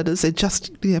capital letters. They're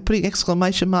just putting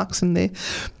exclamation marks in there.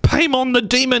 Paimon the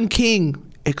Demon King!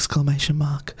 Exclamation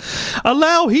mark.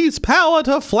 Allow his power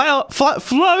to flow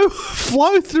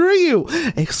through you!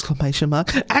 Exclamation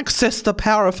mark. Access the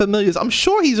power of familiars. I'm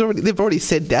sure they've already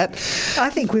said that. I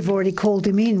think we've already called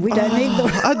him in. We don't need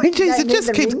the geez, it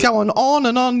just keeps going on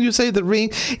and on. You see the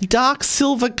ring. Dark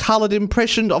silver-coloured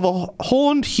impression of a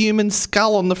horned human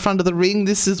skull on the front of the ring.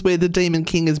 This is where the Demon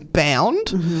King is bound.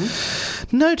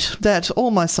 Mm-hmm. Note that all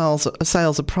my sales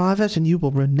are private and you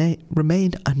will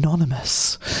remain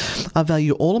anonymous. I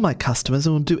value all of my customers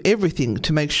and will do everything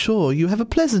to make sure you have a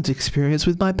pleasant experience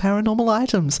with my paranormal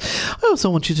items. I also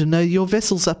want you to know your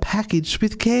vessels are packaged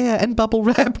with care and bubble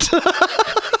wrapped.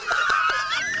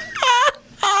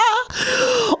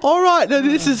 All right, now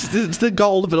this is the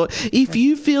goal of it all. If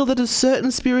you feel that a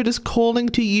certain spirit is calling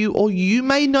to you, or you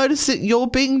may notice that you're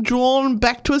being drawn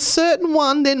back to a certain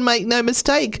one, then make no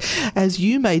mistake, as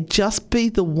you may just be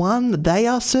the one they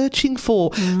are searching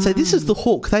for. So this is the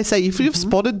hook. They say if you've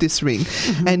spotted this ring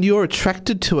and you're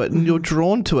attracted to it and you're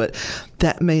drawn to it,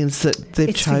 that means that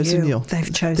they've chosen you.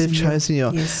 They've chosen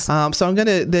you. Yes. So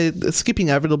they're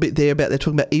skipping over a little bit there they're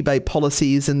talking about eBay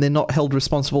policies and they're not held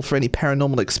responsible for any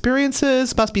paranormal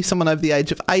experiences. Must be someone over the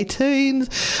age of 18.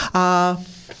 But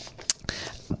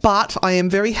I am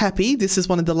very happy. This is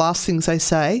one of the last things they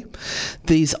say.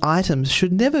 These items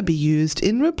should never be used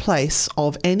in replace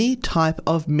of any type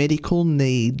of medical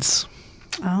needs.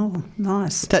 Oh,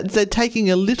 nice. They're taking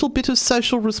a little bit of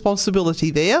social responsibility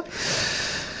there.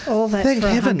 All that Thank for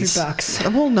heavens.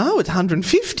 $100. Well, no, it's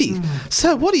 150.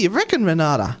 So what do you reckon,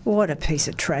 Renata? What a piece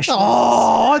of trash.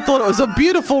 Oh, I thought it was a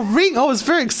beautiful ring. I was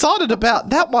very excited about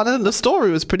that one, and the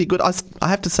story was pretty good. I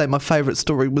have to say my favourite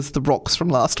story was the rocks from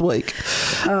last week.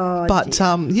 Oh, but,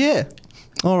 yeah.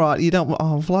 All right, you don't...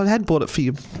 Oh, well, I had bought it for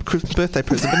your birthday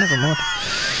present, but never mind.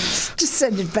 Just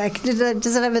send it back. Does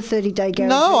it have a 30-day guarantee?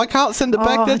 No, I can't send it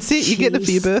back. That's it. You get it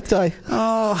for your birthday.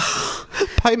 Oh.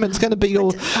 Payment's going to be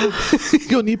your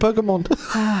your new Pokemon.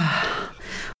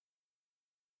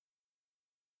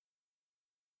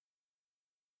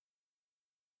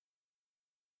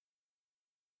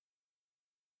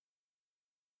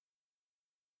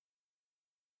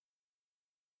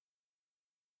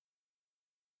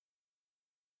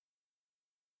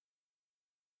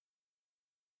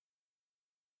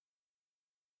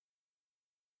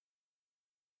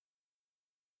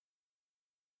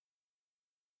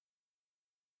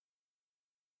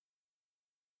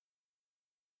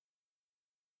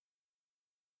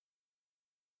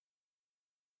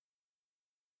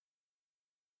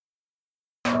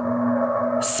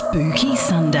 Spooky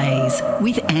Sundays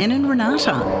with Anne and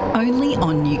Renata, only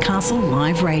on Newcastle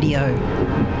Live Radio.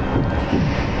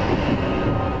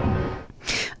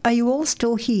 Are you all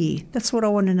still here? That's what I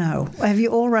want to know. Have you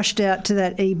all rushed out to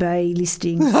that eBay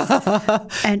listing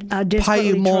and are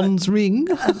desperately Paymon's ring?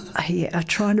 Are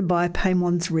trying to buy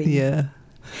Paymon's ring. Yeah.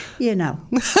 Yeah, no.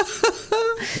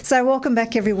 So welcome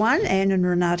back, everyone. Anne and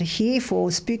Renata here for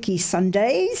Spooky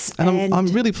Sundays. And I'm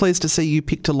really pleased to see you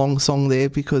picked a long song there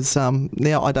because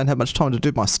now I don't have much time to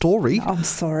do my story. I'm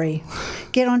sorry.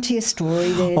 Get onto your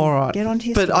story then. All right. Get onto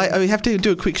your but story. I have to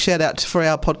do a quick shout out for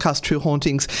our podcast, True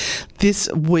Hauntings.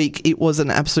 This week it was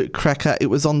an absolute cracker. It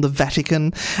was on the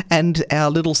Vatican, and our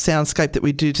little soundscape that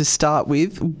we do to start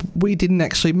with, we didn't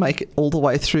actually make it all the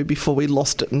way through before we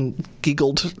lost it and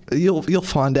giggled. You'll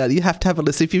find out. You have to have a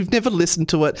listen. If you've never listened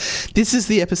to it, this is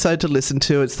the episode to listen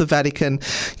to. It's the Vatican.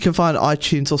 You can find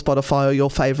iTunes or Spotify or your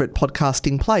favourite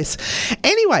podcasting place.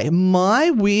 Anyway,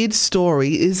 my weird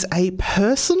story is a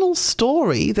personal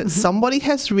story that somebody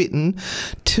has written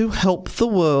to help the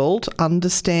world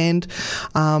understand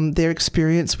their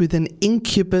experience with an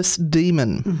incubus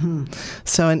demon.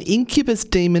 So an incubus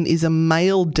demon is a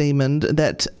male demon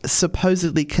that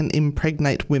supposedly can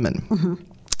impregnate women.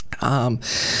 And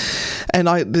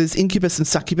there's incubus and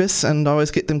succubus, and I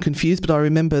always get them confused, but I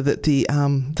remember that the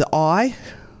I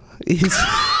is...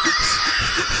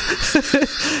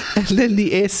 and then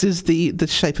the S is the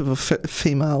shape of a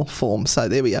female form. So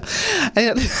there we are.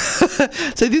 And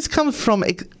so this comes from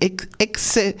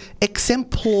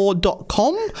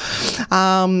exemplar.com,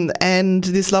 and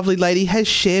this lovely lady has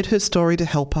shared her story to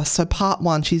help us. So part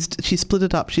one, she split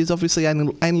it up. She's obviously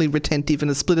anally retentive and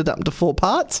has split it up into 4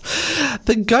 parts.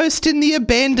 The ghost in the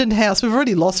abandoned house. We've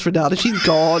already lost Renata. She's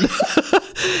gone.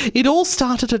 It all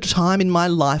started at a time in my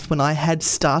life when I had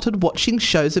started watching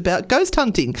shows about ghost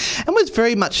hunting and was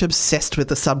very much obsessed with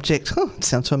the subject. Oh,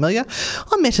 sounds familiar.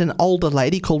 I met an older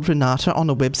lady called Renata on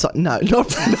a website. No,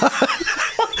 not Renata.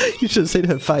 You should have seen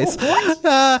her face.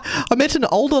 I met an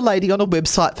older lady on a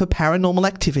website for paranormal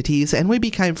activities and we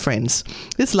became friends.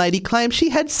 This lady claimed she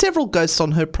had several ghosts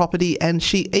on her property and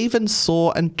she even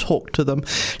saw and talked to them.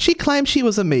 She claimed she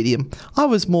was a medium. I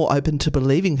was more open to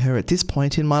believing her at this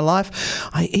point in my life.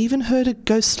 I even heard a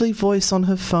ghostly voice on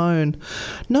her phone.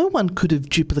 No one could have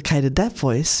duplicated that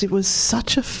voice. It was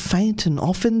such a faint and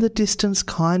off in the distance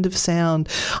kind of sound.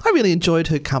 I really enjoyed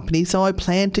her company, so I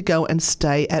planned to go and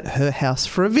stay at her house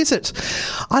for a visit.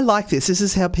 I like this. This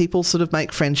is how people sort of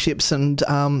make friendships and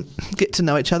get to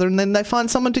know each other, and then they find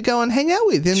someone to go and hang out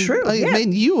with. And True, yeah. I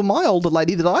mean, you were my older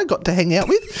lady that I got to hang out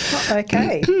with.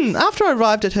 Okay. After I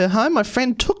arrived at her home, my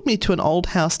friend took me to an old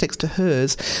house next to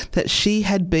hers that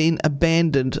had been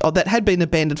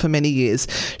abandoned for many years.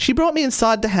 She brought me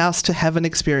inside the house to have an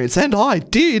experience, and I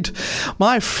did.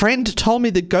 My friend told me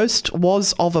the ghost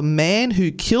was of a man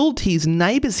who killed his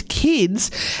neighbour's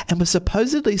kids and was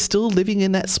supposedly still living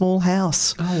in that small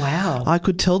house. Oh, wow. I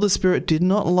could tell the spirit did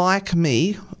not like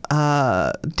me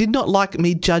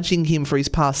judging him for his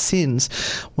past sins.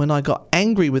 When I got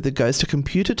angry with the ghost, a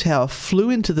computer tower flew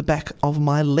into the back of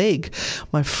my leg.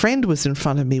 My friend was in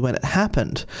front of me when it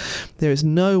happened. There is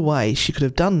no way she could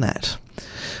have done that.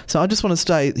 So I just want to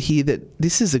say here that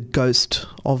this is a ghost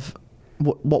of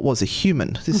what was a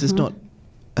human. This is not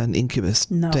an incubus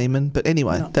demon. But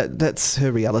anyway, that's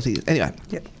her reality. Anyway.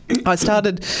 Yep. I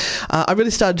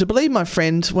really started to believe my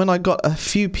friend when I got a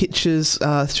few pictures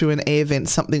through an air vent.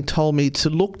 Something told me to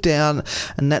look down,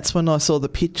 and that's when I saw the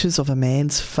pictures of a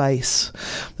man's face.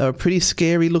 They were pretty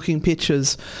scary looking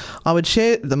pictures. I would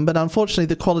share them, but unfortunately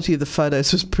the quality of the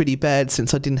photos was pretty bad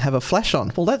since I didn't have a flash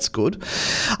on. Well, that's good.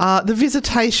 The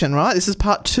visitation, right? This is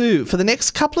part 2. For the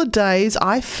next couple of days,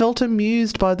 I felt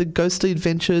amused by the ghostly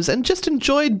adventures and just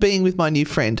enjoyed being with my new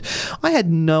friend. I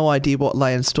had no idea what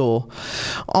lay in store.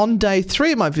 On day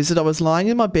 3 of my visit, I was lying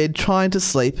in my bed trying to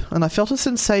sleep, and I felt a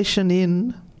sensation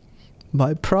in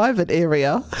my private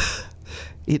area.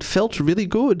 It felt really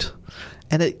good,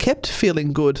 and it kept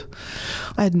feeling good.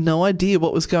 I had no idea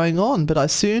what was going on, but I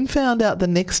soon found out the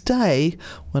next day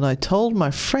when I told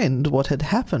my friend what had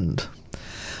happened.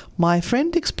 My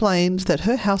friend explained that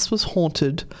her house was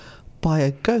haunted by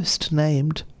a ghost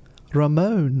named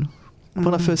Ramon.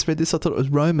 When I first read this, I thought it was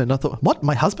Roman. I thought, what,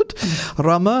 my husband?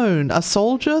 Ramon, a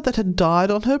soldier that had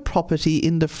died on her property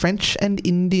in the French and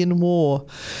Indian War.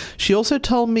 She also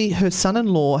told me her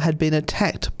son-in-law had been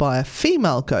attacked by a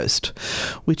female ghost,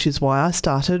 which is why I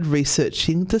started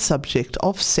researching the subject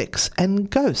of sex and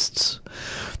ghosts.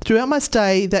 Throughout my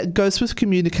stay, that ghost was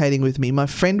communicating with me. My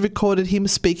friend recorded him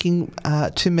speaking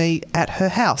to me at her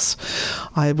house.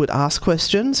 I would ask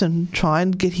questions and try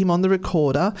and get him on the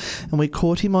recorder, and we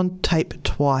caught him on tape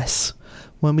twice.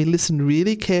 When we listened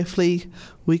really carefully,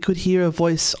 we could hear a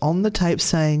voice on the tape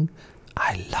saying,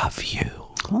 "I love you."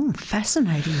 Oh,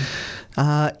 fascinating.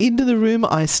 Into the room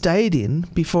I stayed in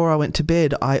before I went to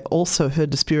bed, I also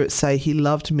heard the spirit say he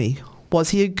loved me. Was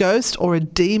he a ghost or a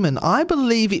demon? I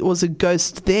believe it was a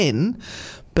ghost then,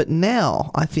 but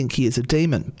now I think he is a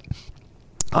demon.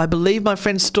 I believe my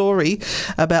friend's story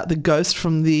about the ghost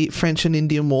from the French and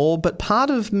Indian War, but part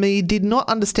of me did not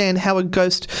understand how a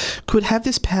ghost could have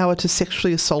this power to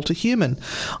sexually assault a human.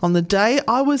 On the day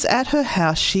I was at her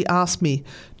house, she asked me,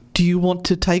 "Do you want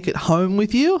to take it home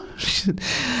with you?"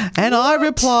 And I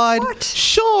replied,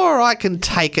 "Sure, I can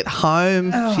take it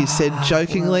home," she said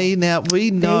jokingly. Now,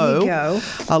 we know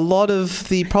a lot of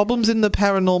the problems in the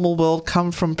paranormal world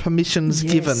come from permissions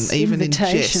given, even in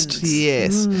jest.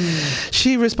 Yes.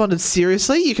 She responded,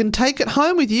 "Seriously, you can take it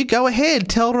home with you. Go ahead.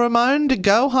 Tell Ramon to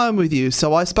go home with you."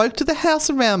 So I spoke to the house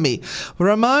around me.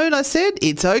 "Ramon," I said,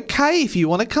 "it's okay if you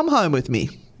want to come home with me."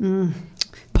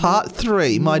 Part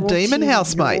 3, my demon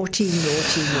housemate. Naughty.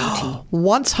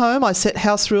 Once home, I set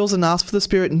house rules and asked for the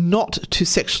spirit not to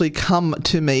sexually come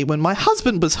to me when my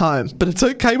husband was home, but it's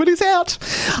okay when he's out.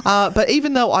 But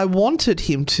even though I wanted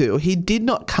him to, he did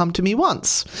not come to me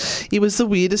once. It was the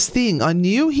weirdest thing. I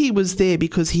knew he was there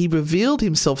because he revealed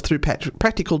himself through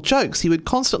practical jokes. He would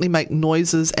constantly make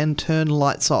noises and turn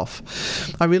lights off.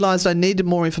 I realised I needed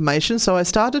more information, so I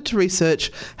started to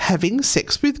research having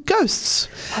sex with ghosts.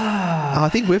 I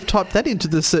think we've typed that into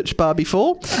the search bar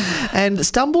before, and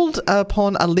stumbled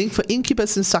upon a link for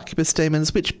incubus and succubus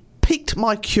demons, which piqued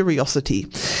my curiosity.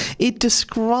 It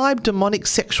described demonic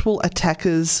sexual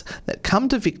attackers that come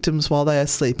to victims while they are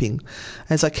sleeping.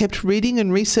 As I kept reading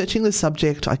and researching the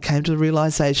subject, I came to the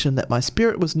realisation that my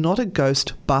spirit was not a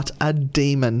ghost but a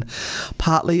demon.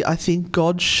 Partly, I think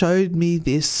God showed me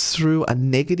this through a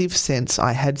negative sense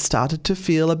I had started to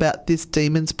feel about this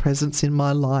demon's presence in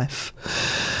my life.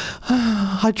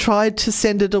 I tried to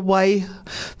send it away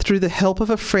through the help of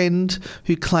a friend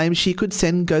who claimed she could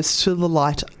send ghosts to the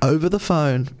light over the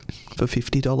phone for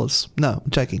 $50. No, I'm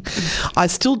joking. I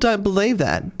still don't believe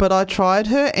that, but I tried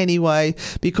her anyway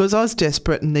because I was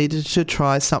desperate and needed to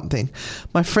try something.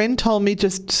 My friend told me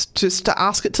just to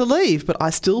ask it to leave, but I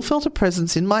still felt a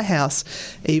presence in my house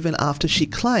even after she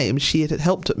claimed she had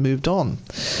helped it moved on.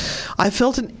 I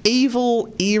felt an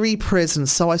evil, eerie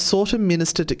presence, so I sought a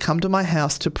minister to come to my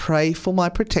house to pray for my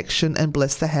protection and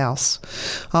bless the house.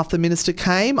 After the minister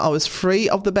came, I was free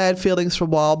of the bad feelings for a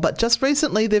while, but just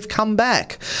recently they've come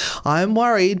back. I am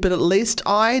worried, but at least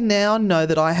I now know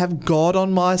that I have God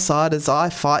on my side as I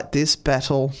fight this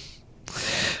battle.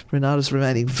 Renata's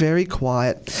remaining very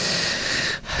quiet.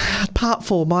 Part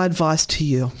 4, my advice to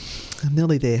you. I'm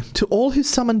nearly there. To all who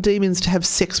summon demons to have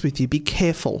sex with you, be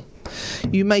careful.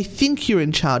 You may think you're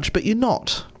in charge, but you're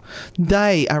not.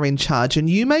 They are in charge, and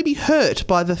you may be hurt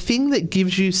by the thing that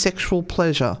gives you sexual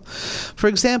pleasure. For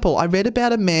example, I read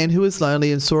about a man who was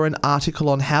lonely and saw an article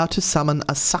on how to summon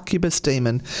a succubus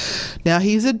demon. Now,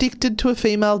 he is addicted to a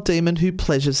female demon who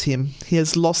pleasures him. He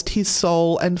has lost his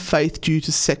soul and faith due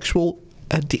to sexual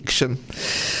addiction.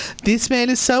 This man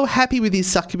is so happy with his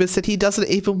succubus that he doesn't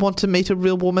even want to meet a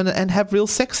real woman and have real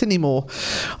sex anymore.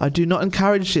 I do not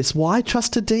encourage this. Why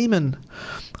trust a demon?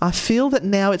 I feel that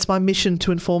now it's my mission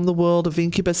to inform the world of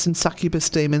incubus and succubus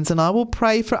demons, and I will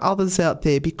pray for others out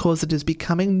there because it is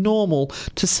becoming normal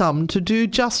to some to do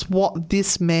just what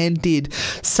this man did,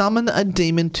 summon a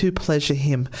demon to pleasure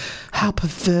him. How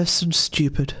perverse and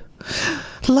stupid.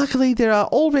 Luckily, there are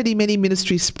already many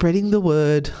ministries spreading the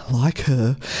word, like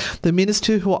her. The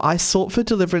minister who I sought for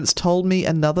deliverance told me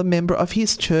another member of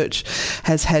his church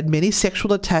has had many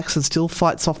sexual attacks and still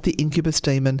fights off the incubus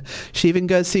demon. She even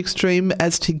goes to the extreme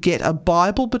as to get a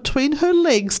Bible between her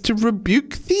legs to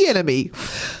rebuke the enemy.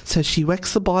 So she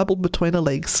whacks the Bible between her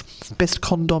legs. Best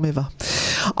condom ever.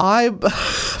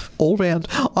 All round.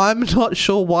 I'm not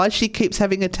sure why she keeps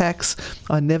having attacks.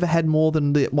 I never had more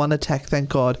than one attack, thank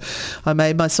God. I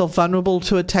made myself vulnerable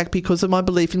to attack because of my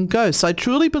belief in ghosts. I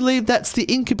truly believe that's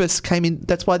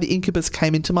why the incubus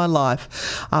came into my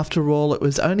life. After all, it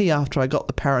was only after I got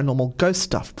the paranormal ghost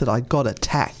stuff that I got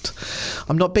attacked.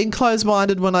 I'm not being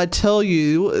closed-minded when I tell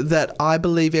you that I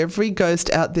believe every ghost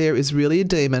out there is really a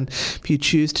demon. If you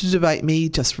choose to debate me,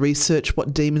 just research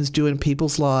what demons do in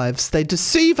people's lives. They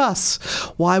deceive us.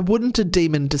 Why wouldn't a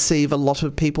demon deceive a lot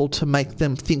of people to make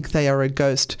them think they are a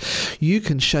ghost? You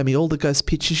can show me all the ghost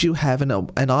pictures you have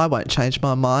and I won't change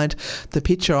my mind. The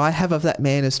picture I have of that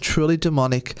man is truly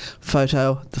demonic.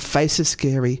 Photo, the face is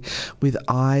scary with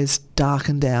eyes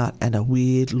darkened out and a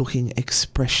weird looking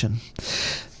expression.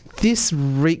 This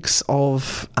reeks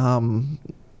of a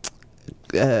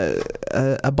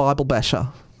Bible basher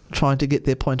trying to get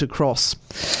their point across.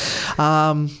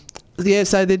 So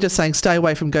they're just saying stay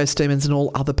away from ghost demons and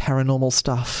all other paranormal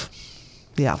stuff.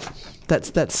 Yeah.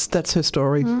 That's her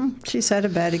story. She's had a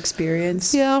bad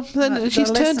experience. Yeah, and she's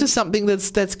turned to something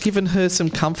that's given her some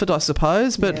comfort, I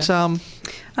suppose. But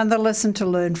and the lesson to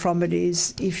learn from it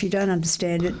is, if you don't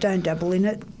understand it, don't dabble in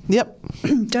it. Yep.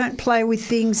 Don't play with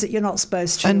things that you're not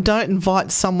supposed to. And don't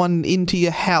invite someone into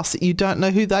your house that you don't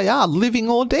know who they are, living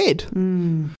or dead.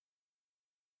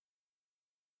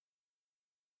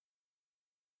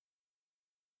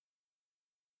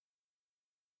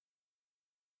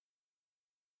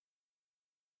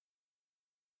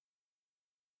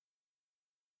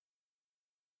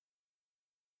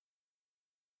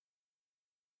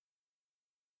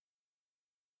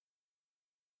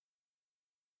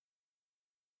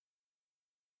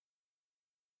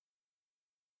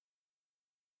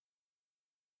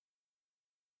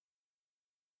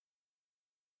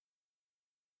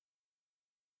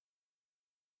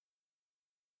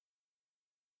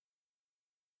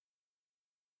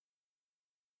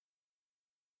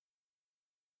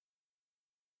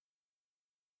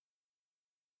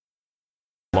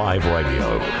 Live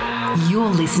radio. You're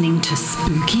listening to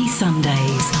Spooky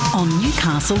Sundays on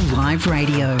Newcastle Live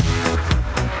Radio.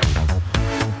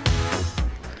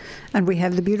 And we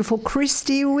have the beautiful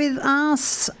Christy with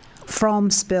us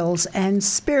from Spells and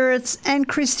Spirits. And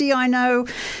Christy, I know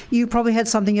you probably had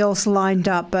something else lined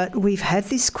up, but we've had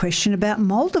this question about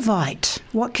Moldavite.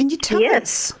 What can you tell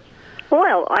us?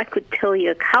 Well, I could tell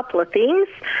you a couple of things.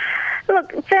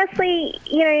 Look, firstly,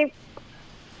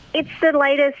 it's the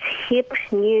latest hip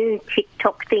new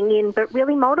TikTok thing in, but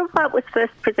really Moldavite was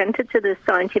first presented to the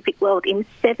scientific world in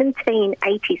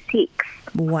 1786.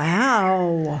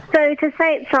 Wow. So to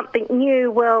say it's something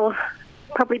new, well,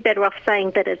 probably better off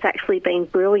saying that it's actually been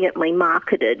brilliantly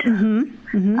marketed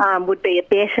would be a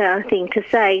better thing to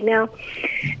say. Now,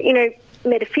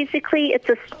 metaphysically, it's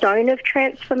a stone of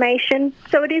transformation,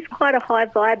 so it is quite a high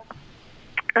vibe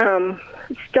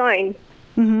stone.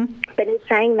 But in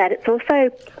saying that, it's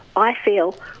also, I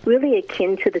feel, really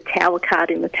akin to the Tower card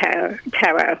in the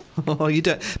tarot. Oh, you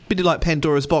don't. Bit like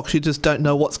Pandora's box. You just don't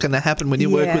know what's going to happen when you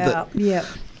work with it. Yeah.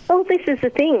 Well, this is the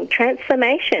thing.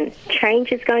 Transformation.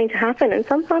 Change is going to happen. And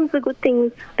sometimes the good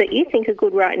things that you think are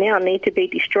good right now need to be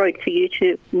destroyed for you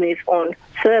to move on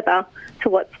further to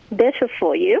what's better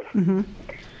for you.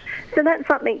 So that's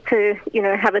something to,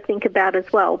 have a think about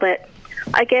as well. But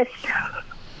I guess,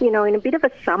 in a bit of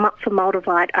a sum up for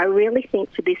Moldavite, I really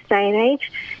think for this day and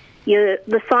age,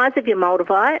 the size of your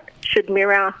Moldavite should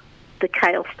mirror the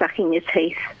kale stuck in your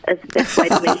teeth as the best way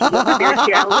to measure your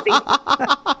spirituality.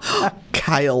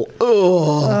 Kale.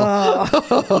 Oh.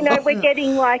 We're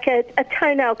getting like a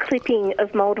toenail clipping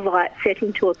of Moldavite set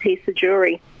into a piece of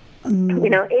jewellery.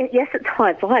 Yes, it's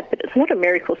high vibe, but it's not a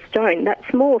miracle stone. That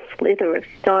small slither of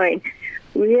stone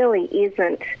really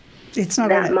isn't it's not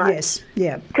that yes,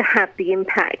 much to have the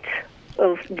impact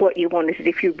of what you wanted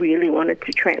if you really wanted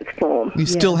to transform. You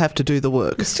still have to do the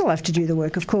work. You still have to do the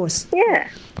work, of course. Yeah.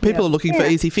 People are looking for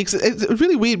easy fixes. It's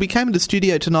really weird. We came into the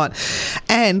studio tonight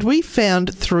and we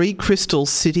found 3 crystals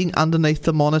sitting underneath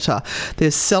the monitor.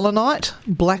 There's selenite,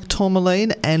 black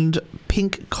tourmaline and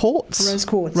pink quartz. Rose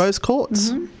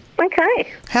quartz.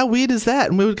 Okay. How weird is that?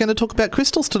 And we were going to talk about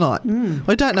crystals tonight.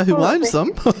 I don't know who owns them.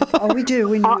 Oh, we do.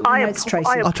 We know it's Tracy.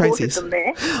 I Tracy's. them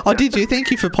there. Oh, did you? Thank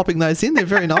you for popping those in. They're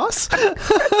very nice.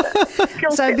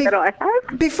 So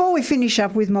before we finish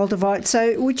up with Moldavite,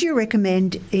 so would you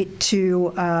recommend it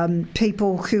to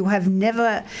people who have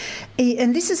never,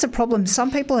 and this is a problem, some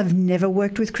people have never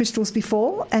worked with crystals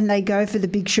before and they go for the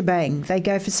big shebang. They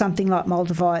go for something like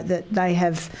Moldavite that they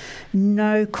have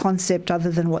no concept other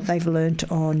than what they've learnt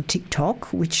on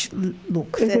TikTok, which,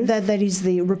 look, that is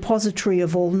the repository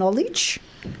of all knowledge,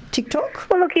 TikTok.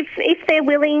 Well, look, if they're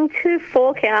willing to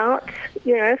fork out,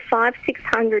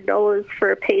 $500-$600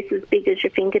 for a piece as big as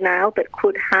your fingernail that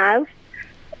could have,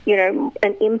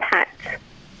 an impact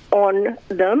on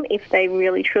them if they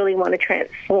really truly want to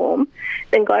transform,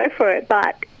 then go for it.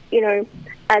 But,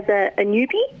 as a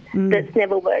newbie that's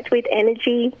never worked with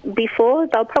energy before,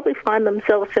 they'll probably find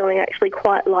themselves feeling actually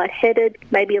quite lightheaded,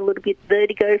 maybe a little bit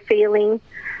vertigo feeling,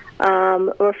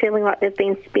 or feeling like they've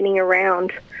been spinning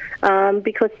around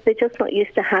because they're just not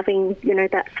used to having,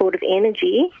 that sort of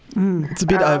energy. It's a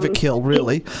bit overkill,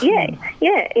 really.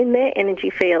 In their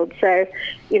energy field. So,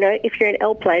 if you're an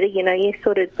L-plater, you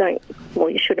sort of don't, well,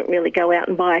 you shouldn't really go out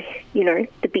and buy, the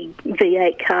big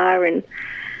V8 car and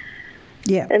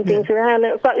things around.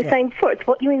 It's like we were saying before, it's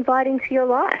what you invite into your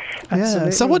life. Yeah.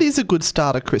 So what is a good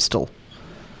starter crystal?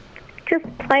 Just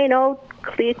plain old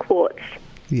clear quartz.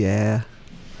 Yeah.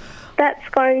 That's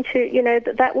going to,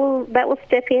 that will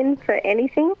step in for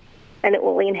anything. and it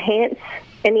will enhance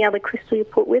any other crystal you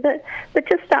put with it. But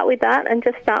just start with that, and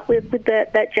just start with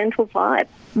that gentle vibe.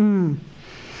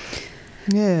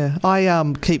 Yeah,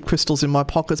 I keep crystals in my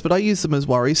pockets, but I use them as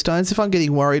worry stones. If I'm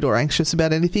getting worried or anxious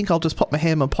about anything, I'll just pop my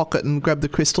hand in my pocket and grab the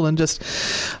crystal and just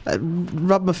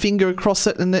rub my finger across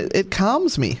it, and it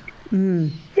calms me. Yeah,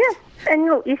 and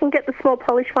look, you can get the small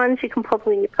polished ones. You can pop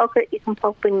them in your pocket. You can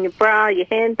pop them in your bra, your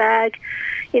handbag.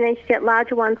 You know, you can get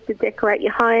larger ones to decorate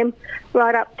your home,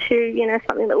 right up to, you know,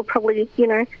 something that will probably, you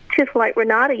know, like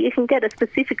Renata. You can get a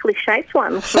specifically shaped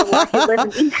one for like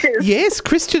 11 inches. Yes,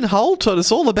 Christian Hull taught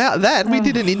us all about that. We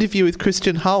did an interview with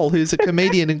Christian Hull, who's a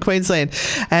comedian in Queensland,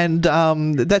 and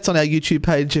that's on our YouTube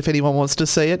page if anyone wants to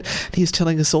see it. He's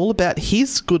telling us all about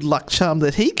his good luck charm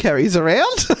that he carries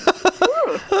around.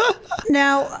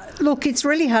 Now, look, it's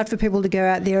really hard for people to go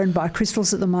out there and buy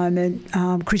crystals at the moment,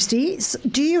 Christy.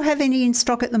 Do you have any in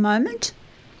stock at the moment?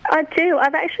 I do.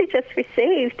 I've actually just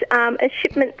received a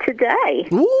shipment today.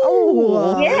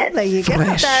 Ooh, yes. There you go.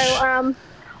 Fresh. So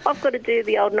I've got to do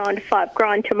the old 9 to 5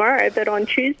 grind tomorrow, but on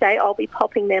Tuesday I'll be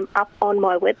popping them up on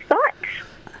my website.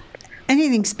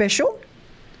 Anything special?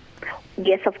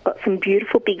 Yes, I've got some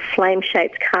beautiful big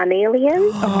flame-shaped carnelian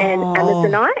and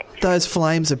amazonite. Those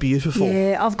flames are beautiful.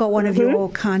 Yeah, I've got one of your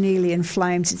carnelian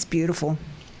flames. It's beautiful.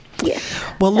 Yes.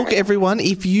 Well, look, everyone,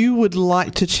 if you would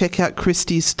like to check out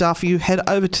Christy's stuff, you head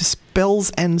over to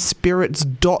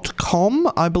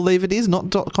spellsandspirits.com, I believe it is, not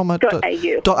 .com. .au. .au. All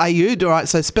right,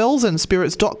 so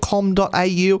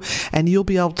spellsandspirits.com.au, and you'll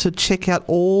be able to check out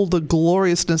all the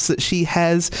gloriousness that she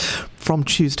has from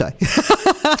Tuesday. Yes.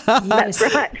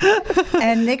 That's right.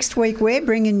 And next week we're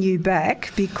bringing you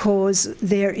back because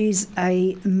there is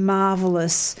a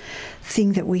marvellous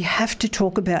thing that we have to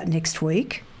talk about next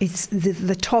week. It's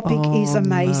the topic is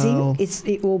amazing. No.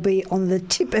 It will be on the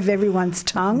tip of everyone's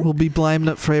tongue. We'll be blaming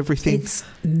it for everything. It's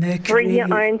Mercury. Bring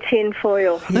your own tin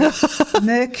foil. Yeah.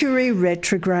 Mercury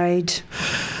retrograde.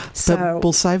 So but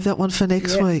we'll save that one for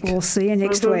next week. We'll see you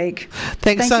next week.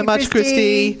 Thanks Thank so you, much,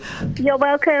 Christy. You're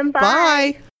welcome. Bye.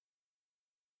 Bye.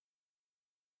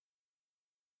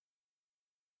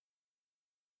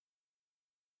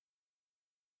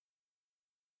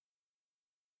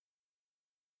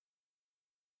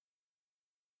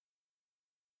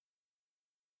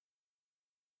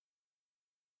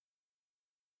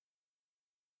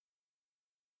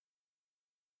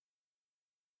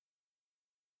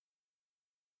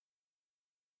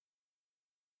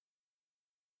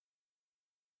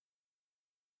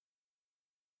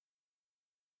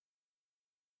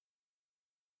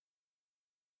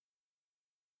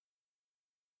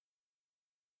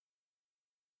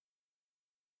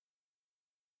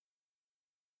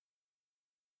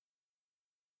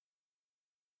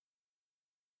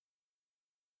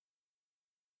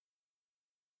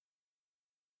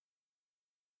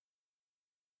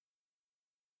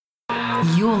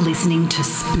 You're listening to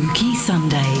Spooky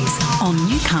Sundays on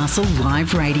Newcastle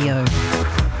Live Radio.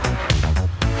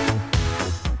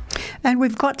 And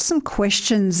we've got some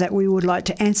questions that we would like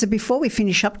to answer before we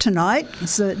finish up tonight.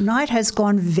 So the night has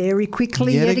gone very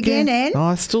quickly yet again, Anne. Oh,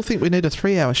 I still think we need a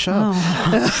 3-hour show.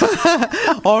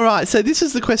 Oh. All right, so this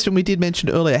is the question we did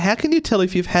mention earlier. How can you tell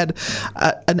if you've had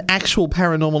an actual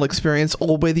paranormal experience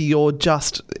or whether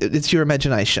it's your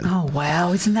imagination? Oh,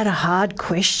 wow. Isn't that a hard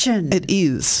question? It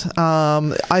is.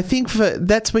 I think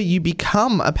that's where you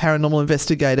become a paranormal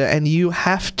investigator, and you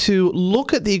have to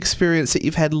look at the experience that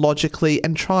you've had logically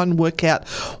and try and work out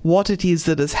what it is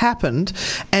that has happened,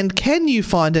 and can you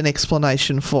find an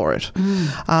explanation for it?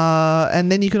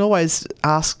 And then you can always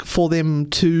ask for them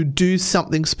to do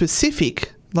something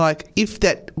specific. Like, if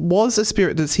that was a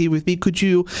spirit that's here with me, could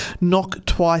you knock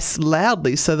twice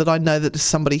loudly so that I know that there's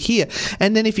somebody here?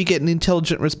 And then if you get an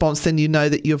intelligent response, then you know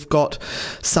that you've got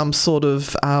some sort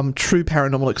of true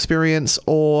paranormal experience,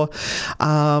 or,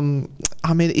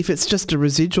 if it's just a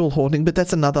residual haunting, but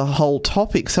that's another whole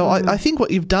topic. So I think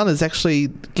what you've done is actually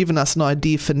given us an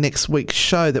idea for next week's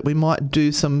show, that we might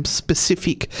do some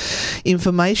specific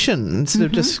information instead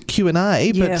of just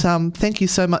Q&A. Yeah. But thank you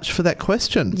so much for that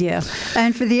question. Yeah.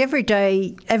 And for the average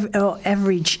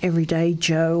everyday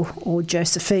Joe or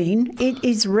Josephine, it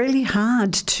is really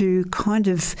hard to kind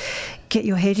of get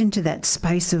your head into that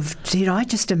space of, did I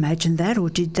just imagine that, or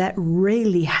did that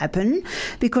really happen?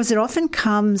 Because it often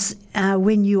comes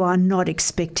when you are not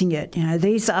expecting it. You know,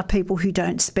 these are people who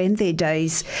don't spend their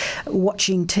days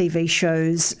watching TV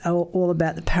shows all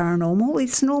about the paranormal.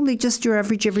 It's normally just your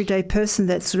average everyday person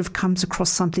that sort of comes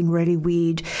across something really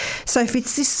weird. So if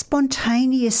it's this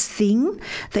spontaneous thing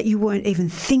that you weren't even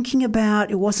thinking about,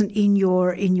 it wasn't in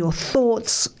your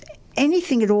thoughts,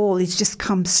 anything at all is just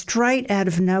come straight out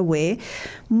of nowhere,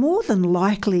 more than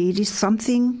likely it is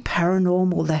something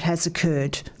paranormal that has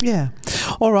occurred. Yeah.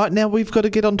 All right, now we've got to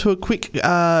get on to a quick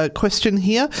question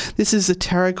here. This is a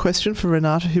tarot question for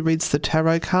Renata, who reads the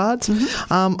tarot cards.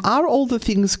 Are all the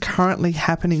things currently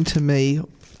happening to me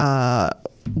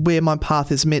where my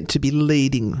path is meant to be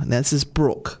leading? Now, this is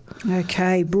Brooke.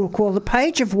 Okay, Brooke. Well, the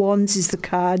Page of Wands is the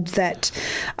card that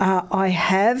I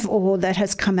have, or that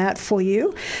has come out for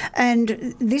you.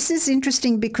 And this is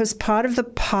interesting because part of the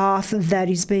path that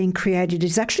is being created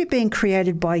is actually being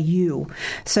created by you.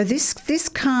 So this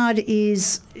card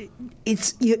is...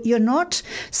 You're not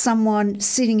someone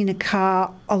sitting in a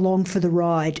car along for the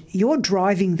ride. You're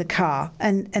driving the car.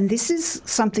 And this is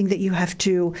something that you have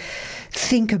to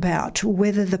think about,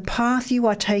 whether the path you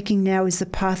are taking now is the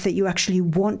path that you actually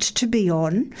want to be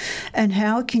on, and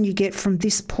how can you get from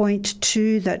this point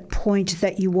to that point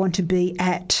that you want to be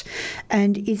at.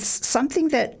 And it's something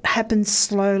that happens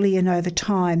slowly and over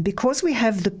time. Because we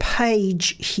have the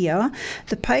page here,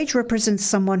 the page represents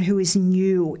someone who is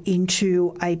new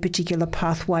into a particular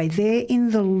pathway. They're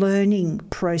in the learning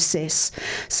process.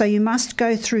 So you must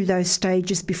go through those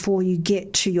stages before you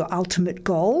get to your ultimate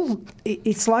goal.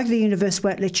 It's like the universe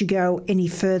won't let you go any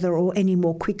further or any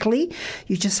more quickly.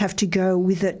 You just have to go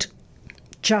with it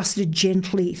just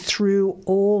gently through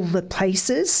all the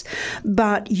paces.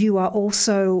 But you are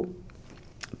also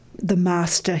the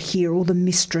master here, or the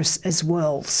mistress as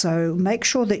well. So make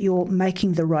sure that you're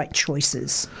making the right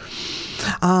choices.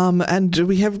 And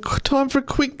we have time for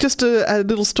just a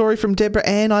little story from Deborah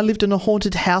Ann. I lived in a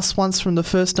haunted house once. From the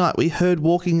first night we heard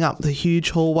walking up the huge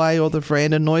hallway or the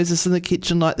veranda, noises in the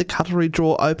kitchen like the cutlery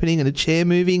drawer opening and a chair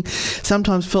moving.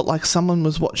 Sometimes felt like someone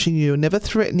was watching you. Never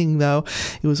threatening though.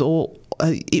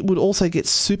 It would also get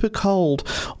super cold,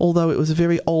 although it was a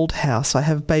very old house. I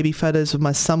have baby photos of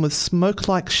my son with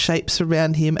smoke-like shapes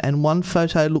around him, and one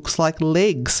photo looks like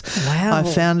legs. Wow. I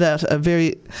found out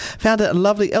a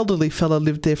lovely elderly fella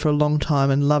lived there for a long time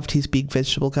and loved his big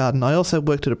vegetable garden. I also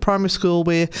worked at a primary school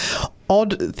where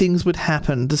odd things would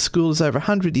happen. The school is over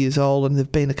 100 years old and there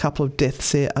have been a couple of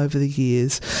deaths there over the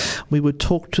years. We would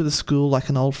talk to the school like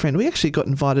an old friend. We actually got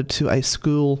invited to a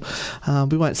school,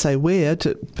 we won't say where,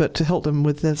 but to help them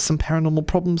with some paranormal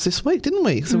problems this week, didn't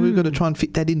we? So we've got to try and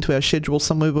fit that into our schedule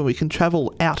somewhere where we can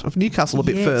travel out of Newcastle a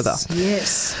bit further.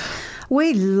 Yes.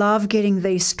 We love getting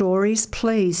these stories.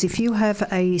 Please, if you have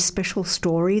a special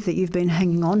story that you've been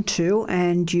hanging on to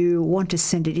and you want to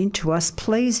send it in to us,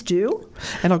 please do.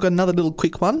 And I've got another little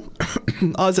quick one.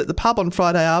 I was at the pub on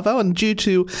Friday, Arvo, and due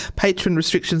to patron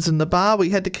restrictions in the bar, we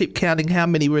had to keep counting how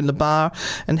many were in the bar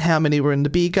and how many were in the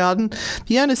beer garden.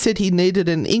 The owner said he needed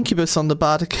an incubus on the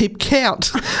bar to keep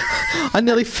count. I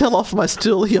nearly fell off my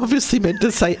stool. He obviously meant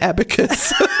to say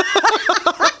abacus.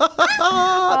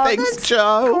 Oh, thanks,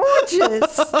 Joe.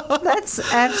 Gorgeous. That's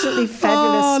absolutely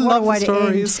fabulous. Oh, what a love way the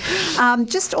stories. to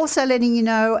end. Just also letting you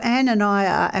know, Anne and I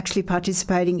are actually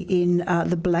participating in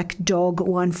the Black Dog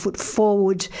 1 Foot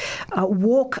Forward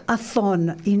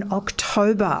walk-a-thon in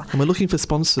October. And we're looking for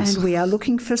sponsors. And we are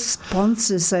looking for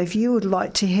sponsors. So if you would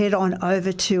like to head on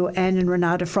over to Anne and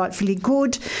Renata Frightfully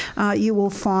Good, you will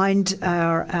find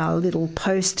our little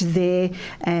post there.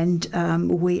 And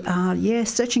we are,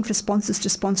 searching for sponsors to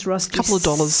sponsor us. Couple of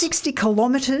dollars. 60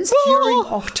 kilometres during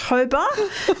October.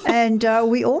 And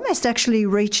we almost actually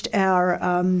reached our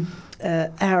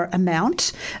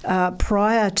amount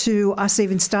prior to us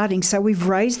even starting. So we've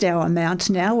raised our amount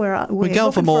now. We're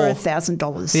going for more.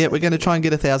 $1,000. Yeah, we're going to try and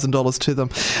get $1,000 to them.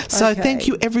 So Thank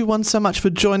you everyone so much for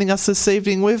joining us this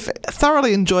evening. We've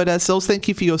thoroughly enjoyed ourselves. Thank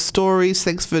you for your stories.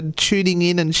 Thanks for tuning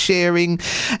in and sharing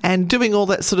and doing all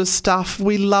that sort of stuff.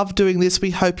 We love doing this.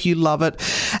 We hope you love it.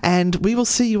 And we will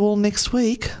see you all next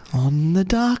week on the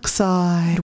dark side.